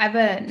 Ariel. I have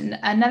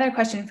another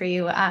question for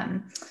you.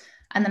 And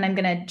then I'm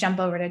going to jump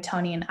over to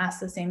Tony and ask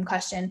the same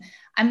question.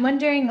 I'm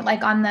wondering,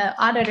 like on the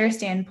auditor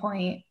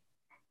standpoint,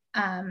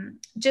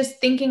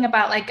 just thinking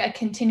about like a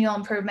continual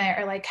improvement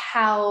or like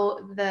how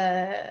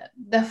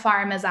the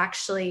farm is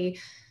actually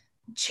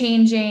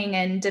changing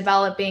and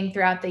developing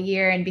throughout the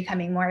year and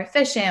becoming more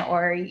efficient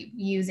or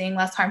using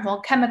less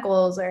harmful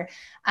chemicals, or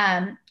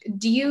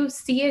do you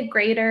see a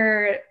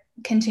greater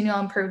continual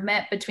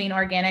improvement between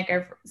organic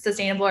or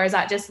sustainable, or is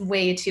that just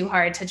way too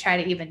hard to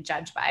try to even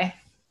judge by?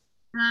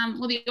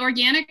 Well, the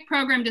organic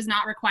program does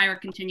not require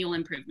continual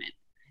improvement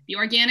The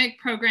organic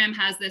program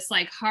has this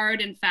like hard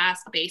and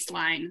fast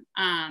baseline,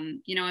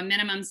 you know, a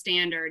minimum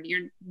standard.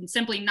 You're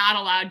simply not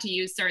allowed to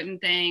use certain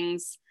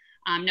things,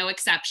 no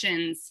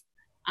exceptions.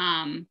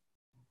 And,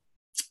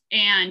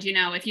 you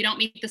know, if you don't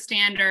meet the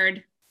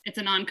standard, it's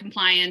a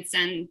non-compliance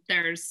and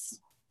there's,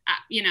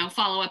 you know,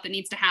 follow-up that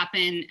needs to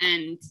happen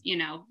and, you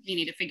know, you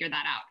need to figure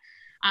that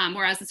out.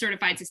 Whereas the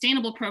Certified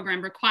Sustainable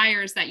program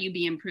requires that you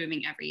be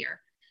improving every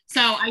year.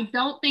 So I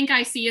don't think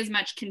I see as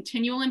much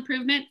continual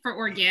improvement for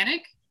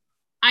organic.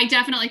 I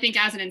definitely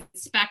think as an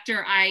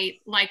inspector, I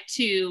like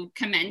to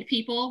commend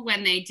people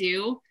when they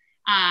do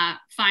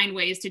find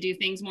ways to do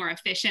things more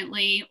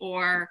efficiently,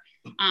 or,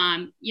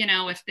 you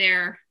know, if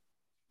they're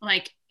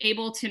like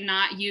able to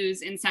not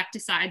use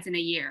insecticides in a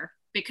year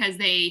because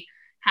they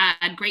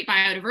had great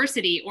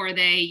biodiversity, or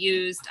they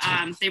used,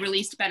 they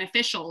released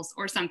beneficials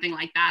or something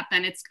like that,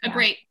 then it's a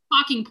great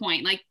talking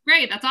point. Like,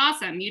 great, that's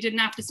awesome. You didn't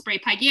have to spray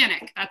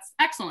Pyganic. That's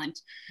excellent.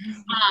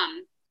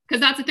 Because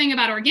that's the thing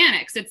about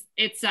organics.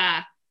 It's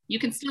you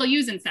can still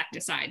use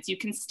insecticides. You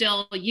can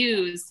still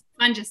use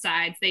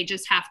fungicides. They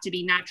just have to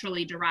be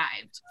naturally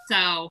derived.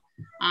 So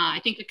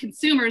I think the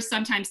consumers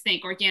sometimes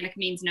think organic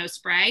means no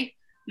spray,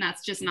 and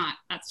that's just not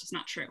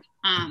true.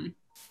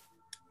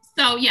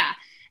 So yeah,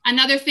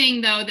 another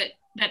thing though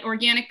that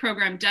organic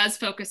program does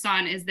focus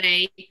on is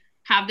they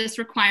have this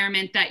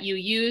requirement that you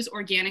use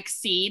organic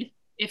seed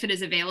if it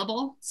is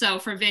available. So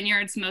for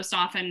vineyards, most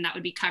often that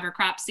would be cover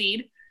crop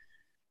seed.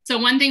 So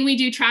one thing we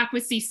do track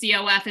with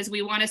CCOF is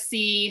we want to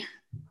see,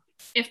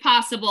 if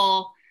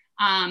possible,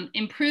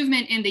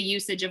 improvement in the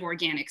usage of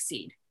organic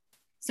seed.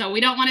 So we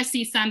don't want to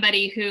see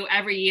somebody who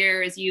every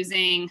year is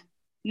using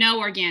no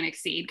organic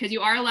seed, because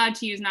you are allowed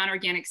to use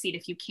non-organic seed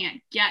if you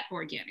can't get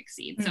organic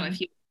seed. Mm-hmm.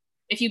 So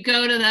if you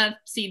go to the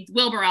seed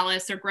Wilbur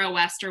Ellis or Grow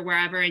West or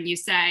wherever, and you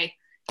say,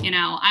 you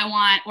know, I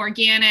want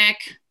organic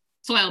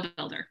soil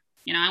builder,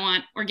 you know, I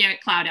want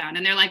organic plow down,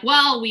 and they're like,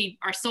 well, we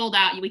are sold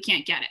out, we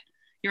can't get it.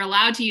 You're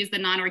allowed to use the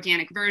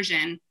non-organic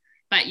version,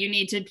 but you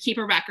need to keep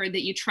a record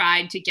that you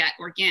tried to get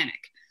organic.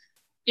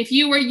 If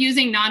you were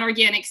using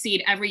non-organic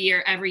seed every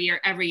year,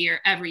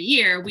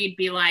 we'd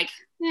be like,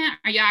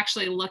 are you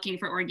actually looking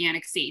for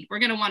organic seed? We're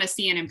going to want to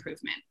see an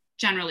improvement,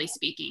 generally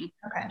speaking,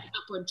 an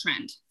upward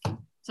trend.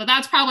 So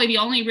that's probably the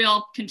only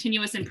real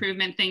continuous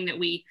improvement thing that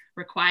we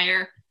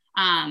require.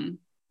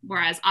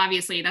 Whereas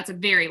obviously that's a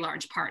very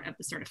large part of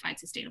the Certified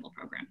Sustainable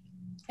program.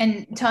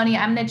 And Tony,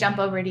 I'm going to jump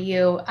over to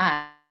you.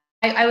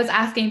 I was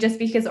asking just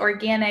because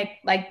organic,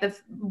 like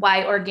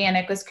why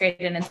organic was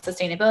created in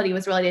sustainability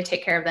was really to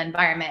take care of the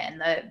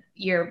environment and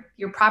your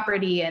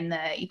property and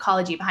the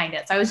ecology behind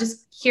it. So I was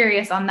just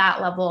curious on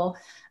that level,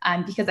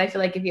 because I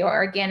feel like if you're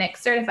organic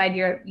certified,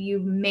 you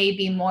may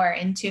be more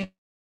in tune.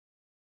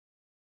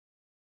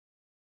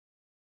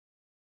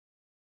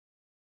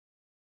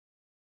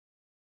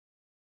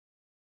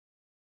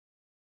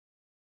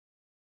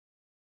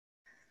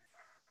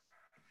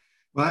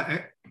 Well,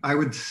 I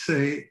would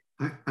say,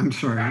 I'm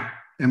sorry,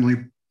 Emily.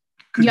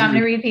 Do you want me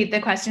to repeat the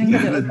question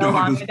because it was so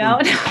long ago?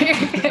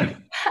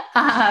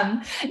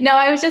 No,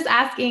 I was just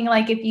asking,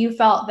 like, if you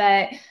felt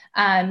that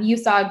you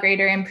saw a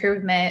greater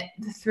improvement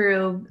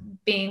through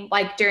being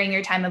like during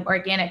your time of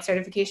organic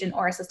certification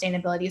or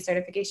sustainability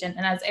certification.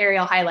 And as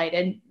Ariel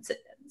highlighted,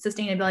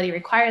 sustainability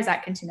requires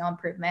that continual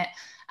improvement.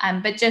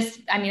 But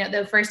just, I mean,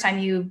 the first time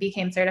you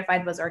became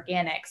certified was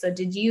organic. So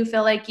did you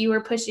feel like you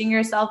were pushing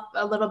yourself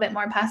a little bit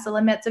more past the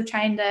limits of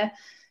trying to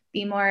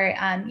be more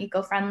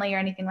eco-friendly or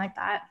anything like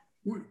that?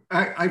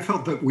 I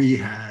felt that we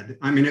had.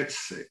 I mean,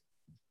 it's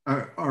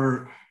the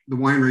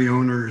winery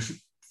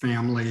owner's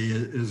family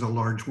is a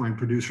large wine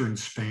producer in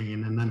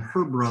Spain, and then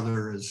her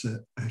brother is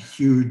a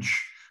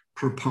huge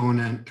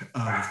proponent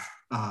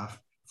of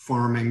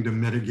farming to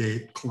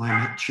mitigate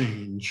climate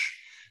change.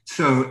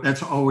 So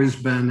that's always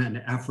been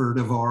an effort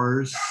of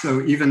ours.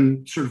 So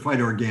even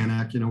certified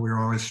organic, you know, we're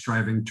always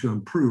striving to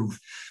improve.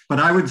 But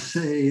I would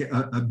say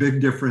a big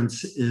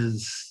difference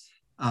is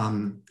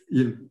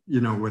you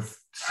know, with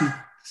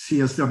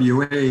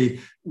CSWA,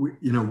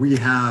 we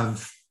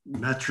have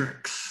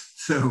metrics.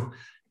 So,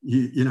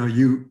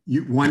 you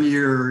 1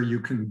 year you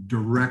can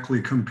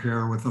directly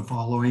compare with the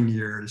following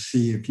year to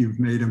see if you've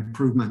made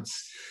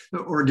improvements. The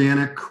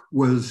organic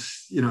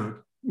was,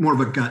 more of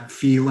a gut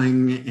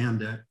feeling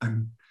and a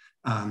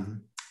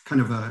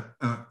kind of a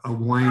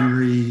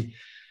winery.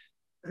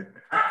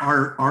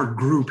 Our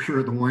group here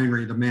at the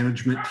winery, the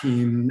management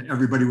team,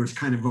 everybody was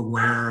kind of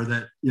aware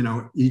that,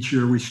 each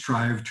year we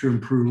strive to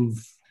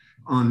improve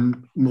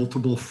on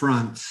multiple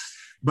fronts.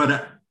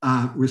 But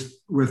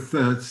with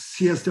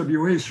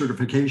CSWA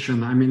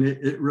certification, I mean,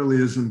 it really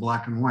is in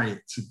black and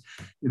white,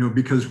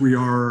 because we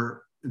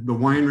are the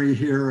winery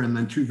here and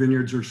then 2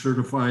 vineyards are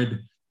certified.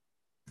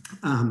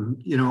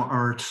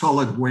 Our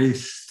solid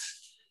waste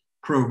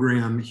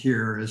program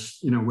here is,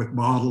 with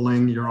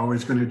bottling, you're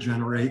always going to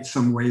generate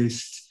some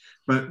waste,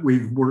 but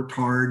we've worked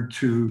hard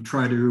to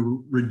try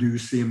to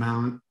reduce the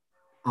amount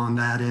on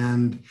that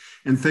end,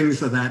 and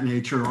things of that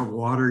nature. Our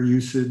water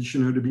usage,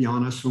 to be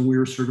honest, when we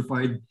were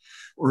certified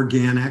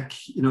organic,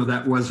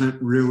 that wasn't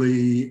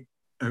really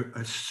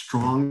a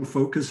strong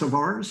focus of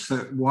ours.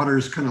 Water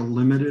is kind of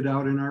limited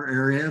out in our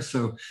area,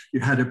 so you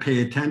had to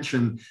pay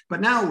attention.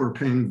 But now we're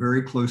paying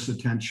very close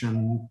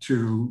attention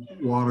to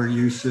water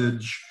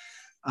usage,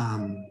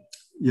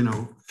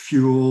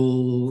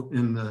 fuel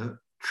in the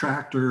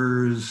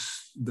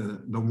tractors,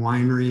 the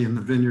winery and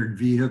the vineyard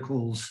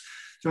vehicles.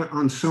 So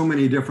on so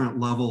many different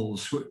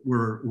levels,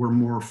 we're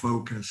more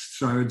focused.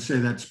 So I would say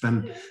that's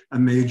been a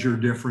major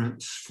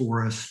difference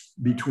for us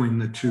between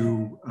the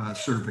two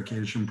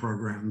certification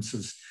programs,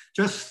 is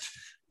just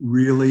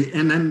really,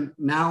 and then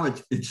now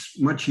it's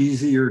much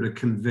easier to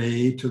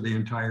convey to the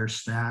entire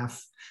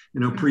staff.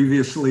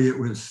 Previously it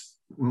was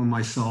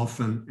myself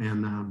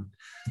and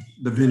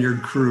the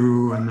vineyard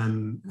crew and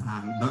then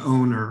the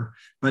owner.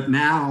 But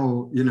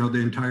now, the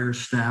entire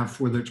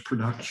staff, whether it's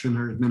production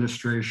or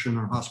administration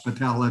or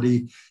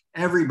hospitality,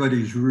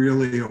 everybody's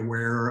really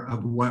aware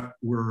of what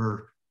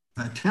we're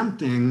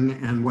attempting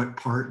and what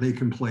part they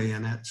can play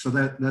in it. So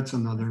that's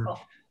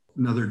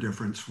another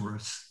difference for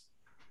us.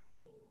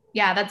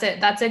 Yeah,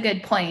 that's a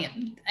good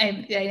point.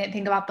 I didn't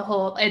think about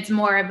it's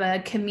more of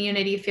a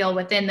community feel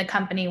within the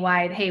company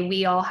wide. Hey,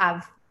 we all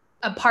have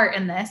a part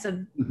in this of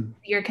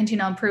your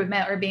continual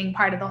improvement or being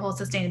part of the whole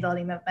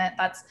sustainability movement.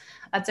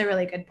 That's a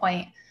really good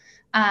point.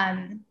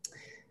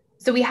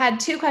 So we had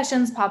two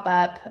questions pop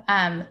up.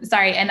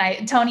 Sorry,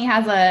 and Tony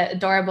has an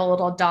adorable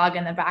little dog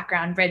in the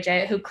background,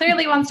 Bridget, who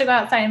clearly wants to go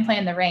outside and play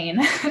in the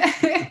rain.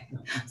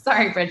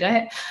 Sorry,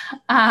 Bridget.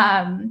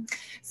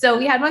 So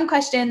we had one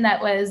question that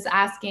was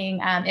asking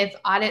if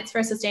audits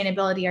for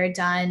sustainability are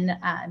done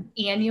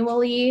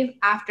annually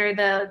after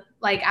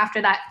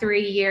that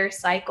 3-year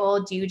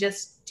cycle. Do you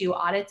just do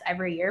audits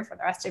every year for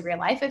the rest of your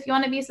life if you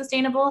want to be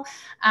sustainable?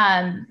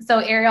 So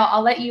Ariel,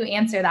 I'll let you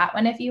answer that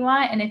one if you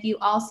want. And if you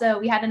also,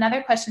 we had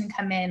another question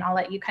come in, I'll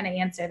let you kind of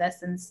answer this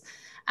since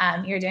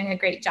you're doing a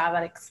great job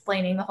at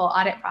explaining the whole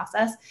audit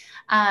process,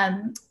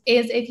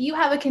 is if you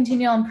have a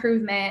continual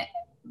improvement,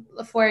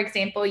 for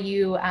example,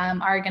 you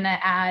are going to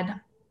add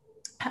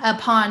a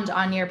pond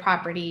on your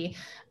property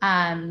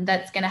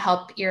that's going to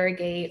help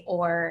irrigate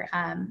or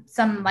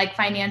some like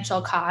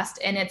financial cost,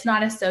 and it's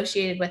not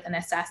associated with an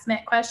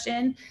assessment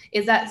question.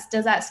 Does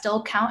that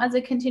still count as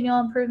a continual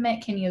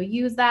improvement? Can you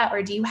use that,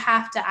 or do you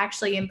have to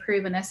actually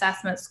improve an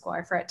assessment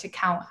score for it to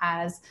count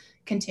as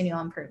continual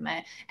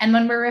improvement? And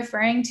when we're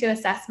referring to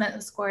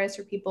assessment scores,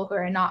 for people who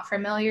are not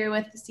familiar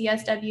with the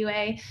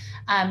CSWA,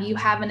 you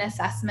have an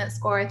assessment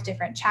score with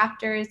different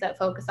chapters that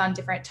focus on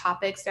different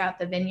topics throughout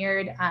the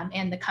vineyard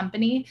and the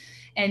company.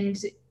 And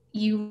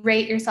you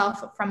rate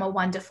yourself from a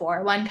 1 to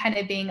 4, 1 kind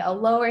of being a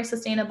lower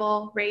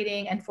sustainable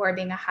rating and 4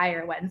 being a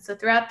higher one. So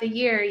throughout the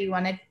year, you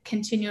want to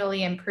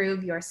continually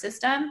improve your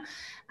system.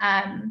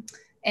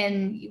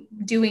 And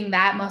doing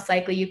that, most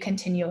likely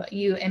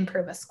you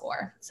improve a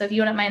score. So if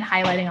you wouldn't mind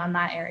highlighting on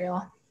that,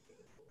 Ariel.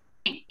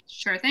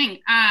 Sure thing.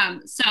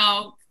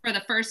 So for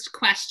the first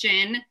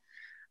question,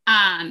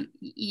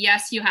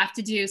 yes, you have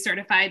to do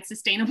certified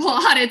sustainable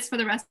audits for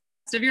the rest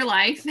of your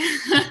life,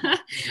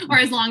 or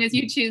as long as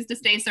you choose to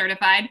stay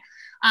certified.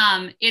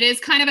 It is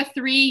kind of a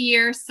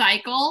 3-year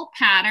cycle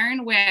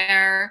pattern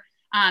where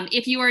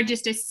if you are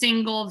just a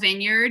single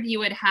vineyard, you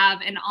would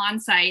have an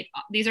on-site,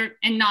 these are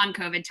in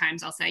non-COVID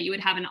times, I'll say, you would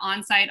have an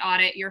on-site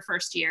audit your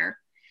first year.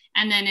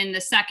 And then in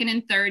the second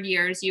and third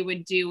years, you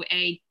would do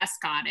a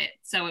desk audit.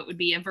 So it would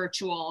be a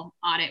virtual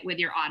audit with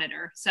your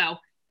auditor. So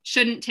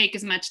shouldn't take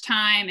as much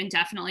time, and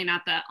definitely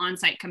not the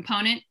on-site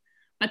component.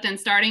 But then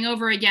starting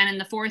over again in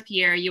the 4th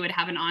year, you would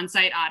have an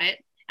on-site audit.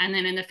 And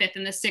then in the 5th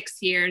and the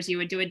 6th years, you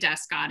would do a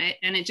desk audit.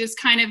 And it just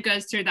kind of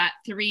goes through that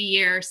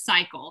 3-year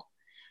cycle.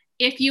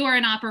 If you are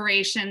an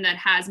operation that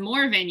has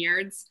more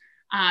vineyards,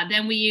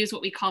 then we use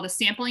what we call the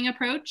sampling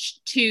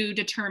approach to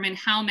determine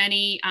how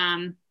many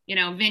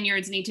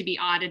vineyards need to be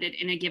audited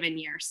in a given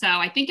year. So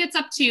I think it's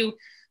up to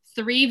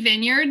 3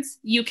 vineyards.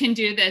 You can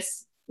do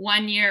this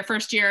 1 year,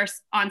 first year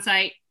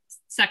on-site,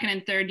 second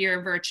and third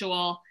year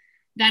virtual.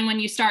 Then when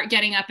you start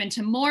getting up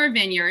into more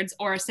vineyards,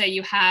 or say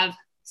you have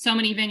so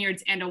many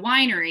vineyards and a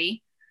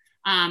winery,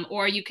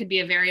 or you could be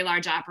a very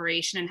large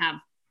operation and have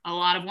a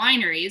lot of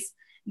wineries,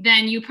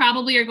 then you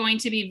probably are going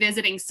to be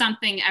visiting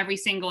something every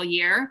single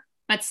year.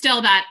 But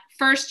still, that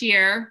first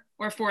year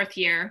or 4th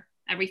year,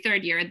 every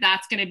 3rd year,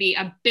 that's going to be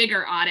a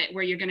bigger audit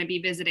where you're going to be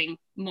visiting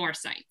more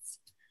sites.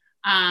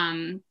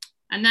 And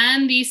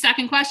then the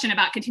second question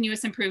about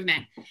continuous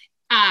improvement.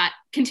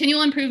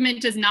 Continual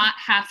improvement does not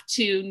have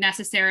to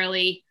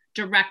necessarily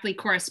directly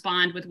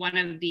correspond with one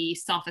of the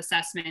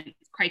self-assessment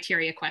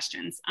criteria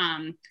questions.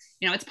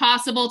 It's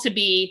possible to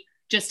be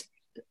just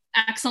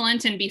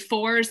excellent and be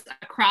 4s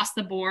across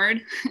the board,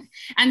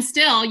 and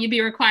still you'd be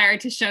required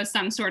to show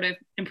some sort of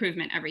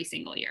improvement every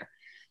single year.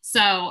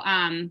 So,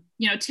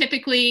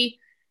 typically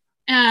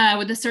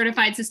with the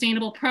Certified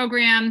Sustainable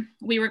Program,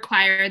 we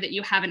require that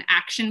you have an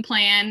action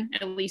plan,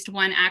 at least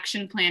one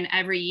action plan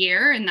every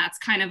year. And that's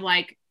kind of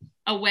like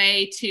a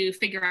way to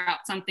figure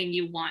out something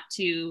you want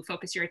to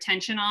focus your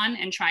attention on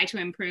and try to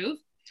improve.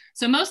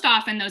 So most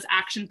often those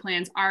action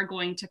plans are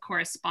going to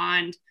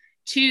correspond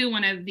to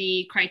one of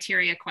the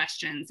criteria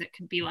questions. It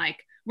could be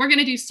like, we're going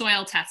to do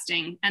soil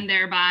testing and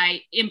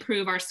thereby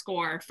improve our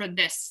score for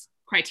this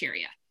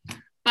criteria.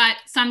 But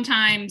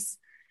sometimes,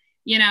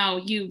 you know,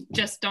 you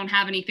just don't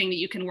have anything that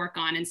you can work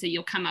on. And so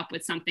you'll come up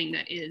with something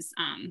that is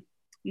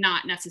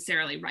not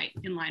necessarily right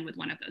in line with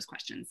one of those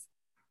questions.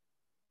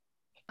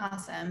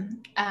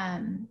 Awesome.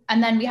 And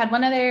then we had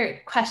one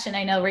other question.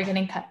 I know we're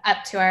getting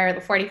up to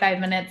our 45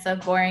 minutes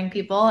of boring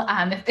people.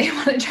 If they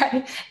want to try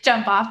to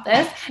jump off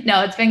this.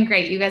 No, it's been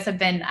great. You guys have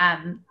been,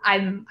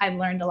 I've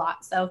learned a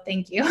lot. So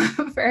thank you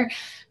for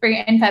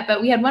your input.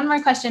 But we had one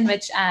more question,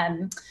 which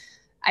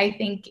I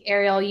think,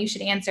 Ariel, you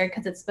should answer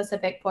because it's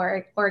specific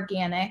for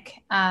organic.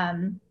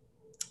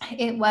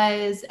 It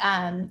was,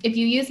 if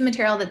you use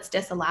material that's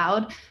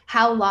disallowed,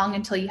 how long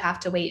until you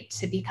have to wait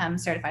to become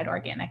certified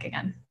organic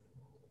again?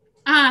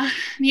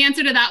 The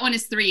answer to that one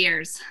is 3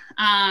 years.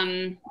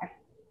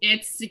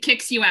 It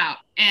kicks you out,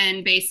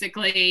 and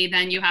basically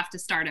then you have to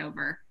start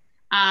over.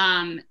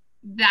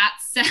 That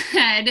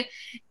said,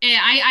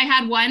 I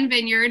had one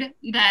vineyard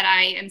that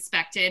I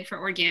inspected for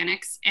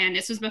organics, and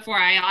this was before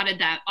I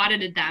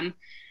audited them.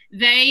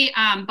 They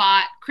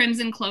bought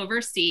crimson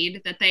clover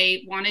seed that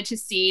they wanted to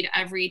seed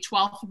every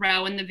 12th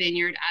row in the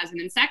vineyard as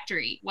an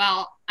insectary.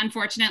 Well,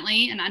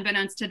 unfortunately, and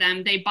unbeknownst to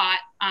them, they bought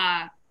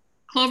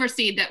clover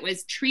seed that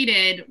was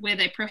treated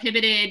with a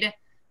prohibited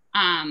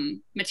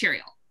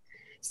material.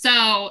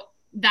 So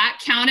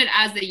that counted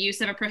as the use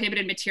of a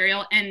prohibited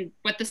material. And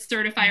what the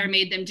certifier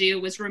made them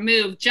do was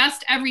remove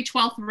just every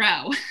 12th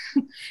row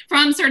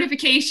from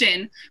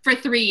certification for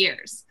 3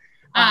 years.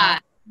 Wow.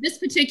 This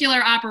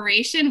particular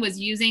operation was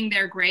using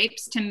their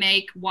grapes to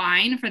make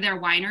wine for their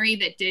winery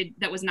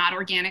that was not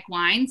organic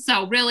wine.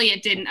 So really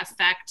it didn't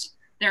affect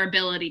their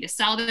ability to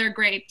sell their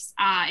grapes.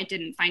 It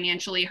didn't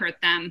financially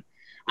hurt them.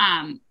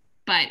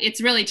 But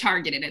it's really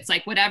targeted. It's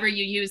like whatever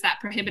you use that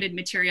prohibited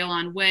material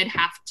on would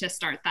have to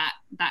start that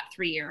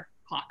 3-year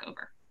clock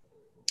over.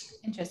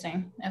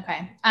 Interesting.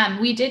 Okay.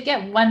 We did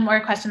get one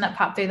more question that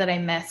popped through that I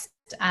missed.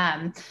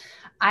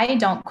 I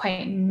don't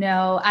quite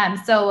know.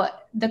 So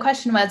the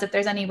question was if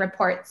there's any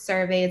reports,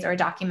 surveys, or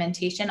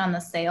documentation on the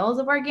sales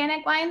of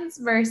organic wines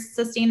versus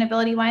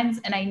sustainability wines.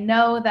 And I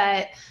know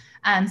that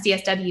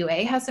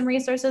CSWA has some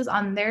resources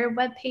on their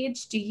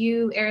webpage. Do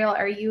you, Ariel,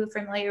 are you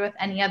familiar with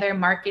any other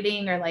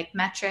marketing or like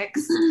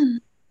metrics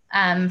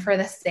for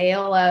the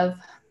sale of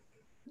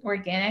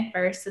organic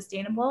versus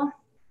sustainable?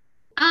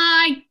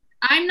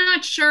 I'm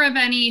not sure of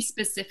any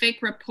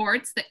specific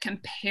reports that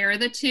compare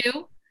the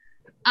two.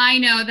 I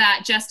know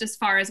that just as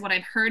far as what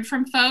I've heard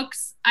from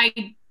folks,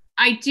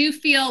 I do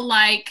feel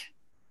like,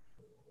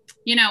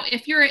 you know,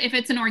 if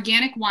it's an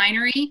organic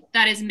winery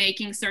that is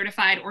making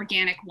certified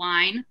organic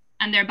wine,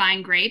 and they're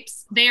buying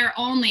grapes, their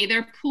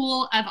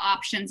pool of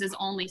options is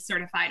only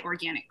certified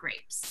organic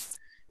grapes.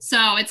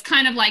 So it's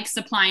kind of like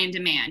supply and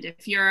demand.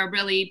 If you're a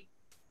really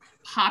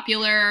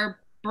popular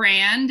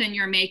brand and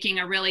you're making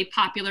a really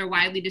popular,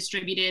 widely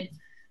distributed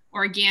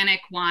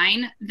organic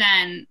wine,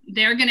 then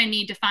they're going to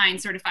need to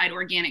find certified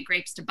organic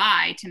grapes to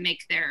buy to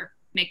make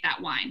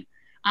that wine.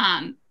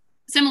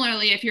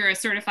 Similarly, if you're a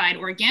certified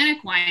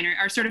organic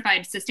winery or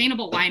certified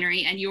sustainable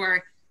winery and you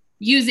are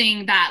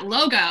using that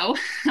logo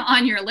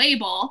on your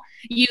label,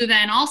 you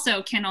then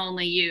also can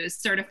only use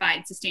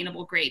certified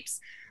sustainable grapes.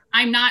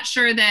 I'm not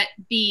sure that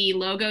the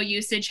logo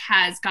usage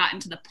has gotten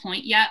to the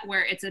point yet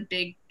where it's a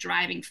big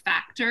driving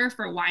factor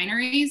for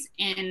wineries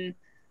in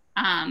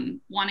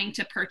wanting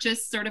to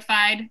purchase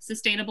certified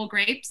sustainable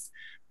grapes.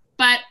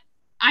 But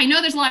I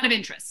know there's a lot of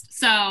interest.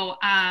 So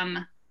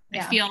I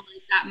feel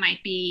like that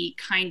might be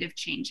kind of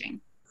changing.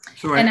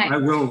 So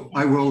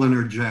I will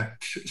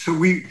interject.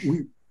 So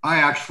I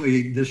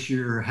actually this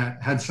year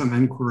had some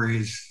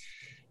inquiries,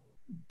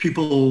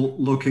 people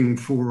looking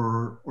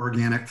for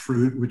organic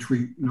fruit, which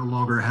we no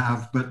longer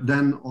have, but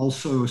then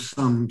also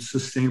some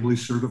sustainably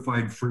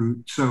certified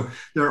fruit. So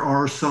there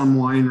are some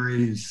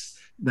wineries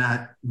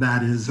that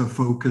is a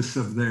focus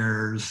of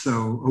theirs.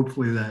 So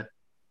hopefully that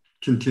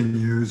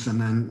continues and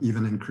then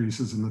even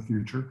increases in the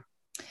future.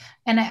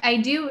 And I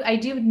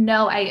do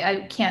know,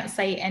 I can't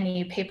cite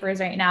any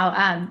papers right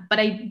now, but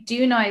I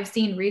do know I've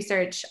seen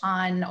research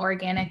on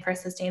organic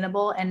versus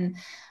sustainable. And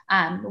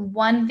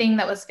one thing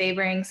that was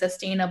favoring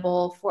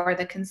sustainable for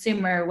the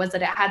consumer was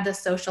that it had the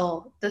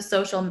social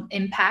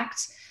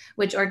impact,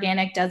 which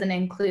organic doesn't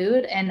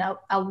include. And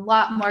a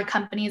lot more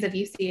companies, if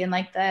you see in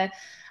like the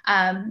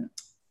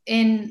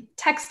in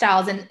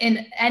textiles and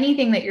in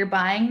anything that you're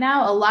buying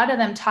now, a lot of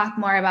them talk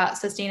more about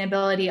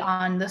sustainability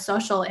on the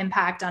social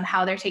impact, on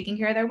how they're taking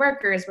care of their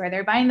workers, where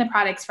they're buying the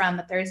products from,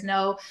 that there's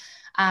no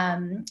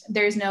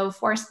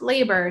forced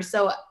labor.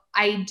 So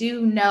I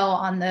do know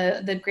on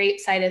the grape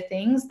side of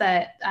things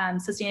that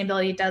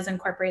sustainability does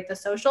incorporate the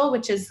social,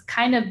 which is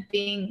kind of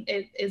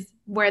is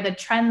where the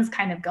trend's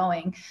kind of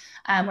going,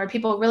 where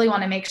people really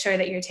want to make sure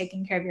that you're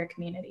taking care of your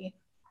community.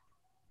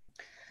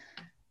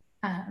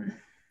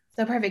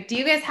 So perfect. Do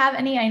you guys have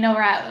any, I know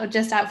we're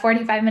just at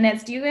 45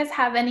 minutes. Do you guys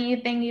have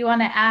anything you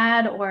want to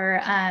add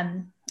or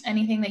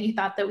anything that you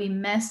thought that we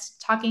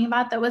missed talking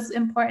about that was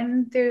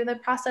important through the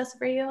process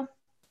for you?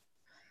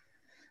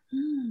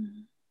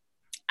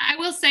 I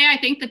will say, I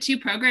think the two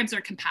programs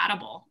are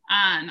compatible.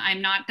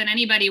 I'm not that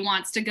anybody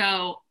wants to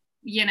go,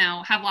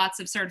 have lots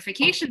of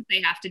certifications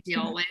they have to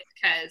deal with,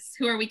 because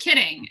who are we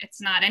kidding?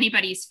 It's not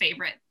anybody's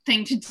favorite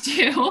thing to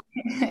do.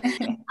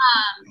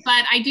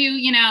 But I do,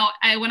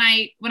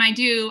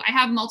 I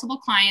have multiple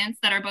clients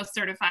that are both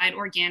certified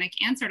organic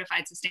and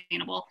certified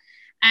sustainable.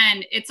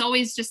 And it's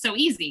always just so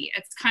easy.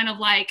 It's kind of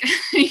like,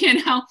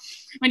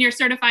 when you're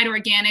certified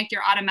organic,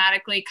 you're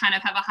automatically kind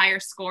of have a higher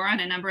score on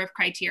a number of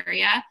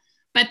criteria.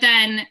 But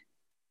then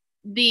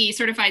the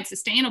certified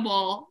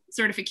sustainable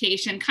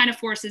certification kind of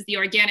forces the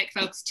organic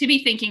folks to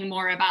be thinking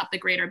more about the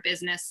greater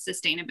business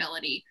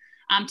sustainability,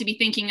 to be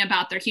thinking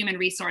about their human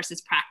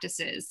resources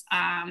practices,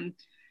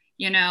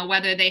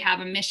 whether they have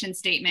a mission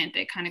statement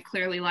that kind of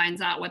clearly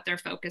lines out what their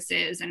focus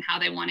is and how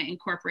they want to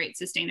incorporate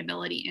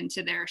sustainability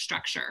into their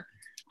structure.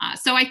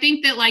 So I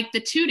think that like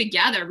the two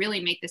together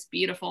really make this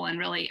beautiful and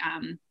really,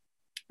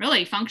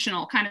 really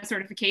functional kind of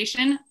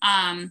certification.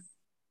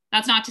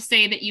 That's not to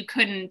say that you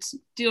couldn't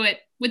do it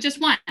with just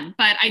one,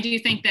 but I do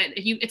think that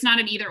it's not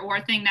an either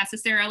or thing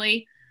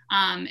necessarily.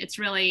 It's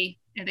really,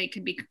 they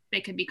could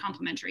be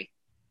complementary.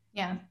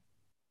 Yeah.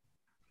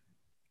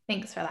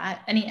 Thanks for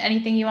that.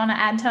 Anything you want to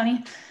add,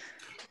 Tony?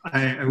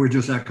 I would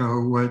just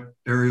echo what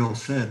Ariel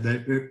said,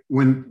 that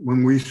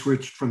when we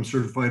switched from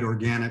certified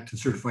organic to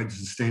certified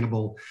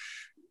sustainable,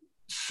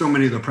 so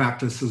many of the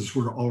practices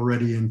were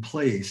already in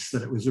place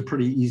that it was a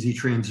pretty easy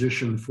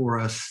transition for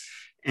us.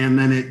 And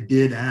then it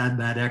did add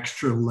that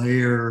extra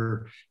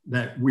layer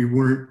that we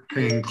weren't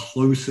paying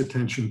close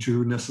attention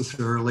to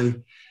necessarily.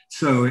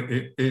 So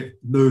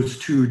those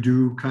two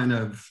do kind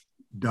of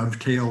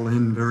dovetail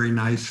in very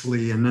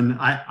nicely. And then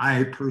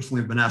I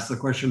personally have been asked the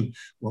question,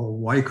 well,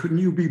 why couldn't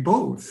you be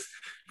both?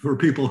 For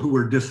people who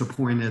were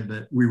disappointed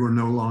that we were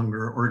no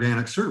longer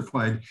organic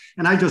certified.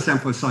 And I just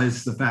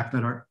emphasize the fact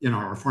that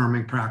our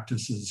farming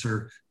practices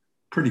are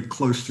pretty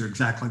close to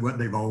exactly what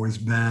they've always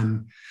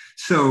been.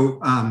 So,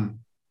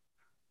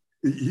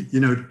 two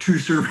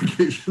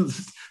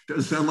certifications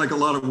does sound like a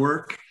lot of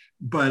work,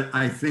 but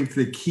I think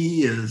the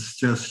key is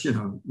just,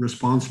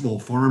 responsible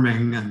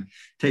farming and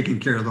taking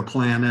care of the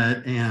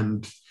planet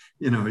and,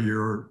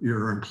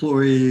 your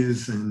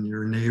employees and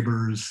your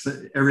neighbors,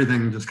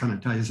 everything just kind of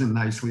ties in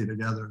nicely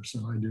together. So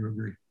I do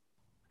agree.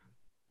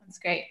 That's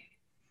great.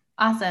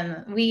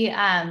 Awesome. We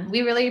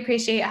really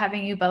appreciate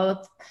having you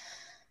both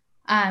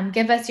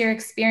give us your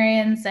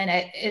experience,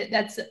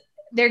 and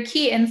they're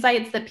key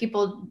insights that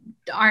people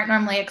aren't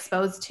normally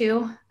exposed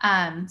to.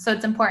 So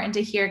it's important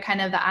to hear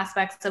kind of the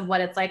aspects of what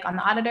it's like on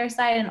the auditor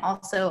side and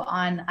also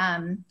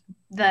on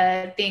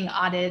the being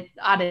audited,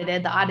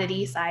 the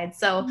auditee side.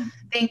 So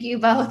thank you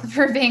both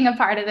for being a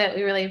part of it.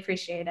 We really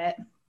appreciate it.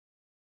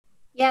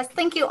 Yes,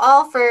 thank you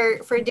all for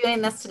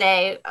doing this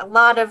today. A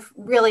lot of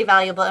really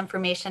valuable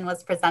information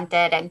was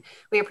presented, and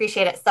we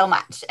appreciate it so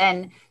much.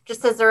 And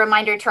just as a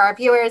reminder to our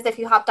viewers, if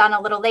you hopped on a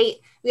little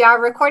late, we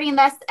are recording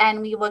this and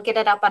we will get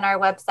it up on our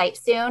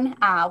website soon.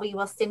 We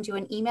will send you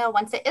an email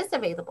once it is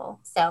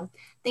available. So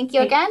thank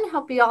you again.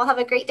 Hope you all have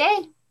a great day.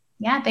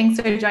 Yeah, thanks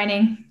for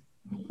joining.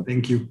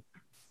 Thank you.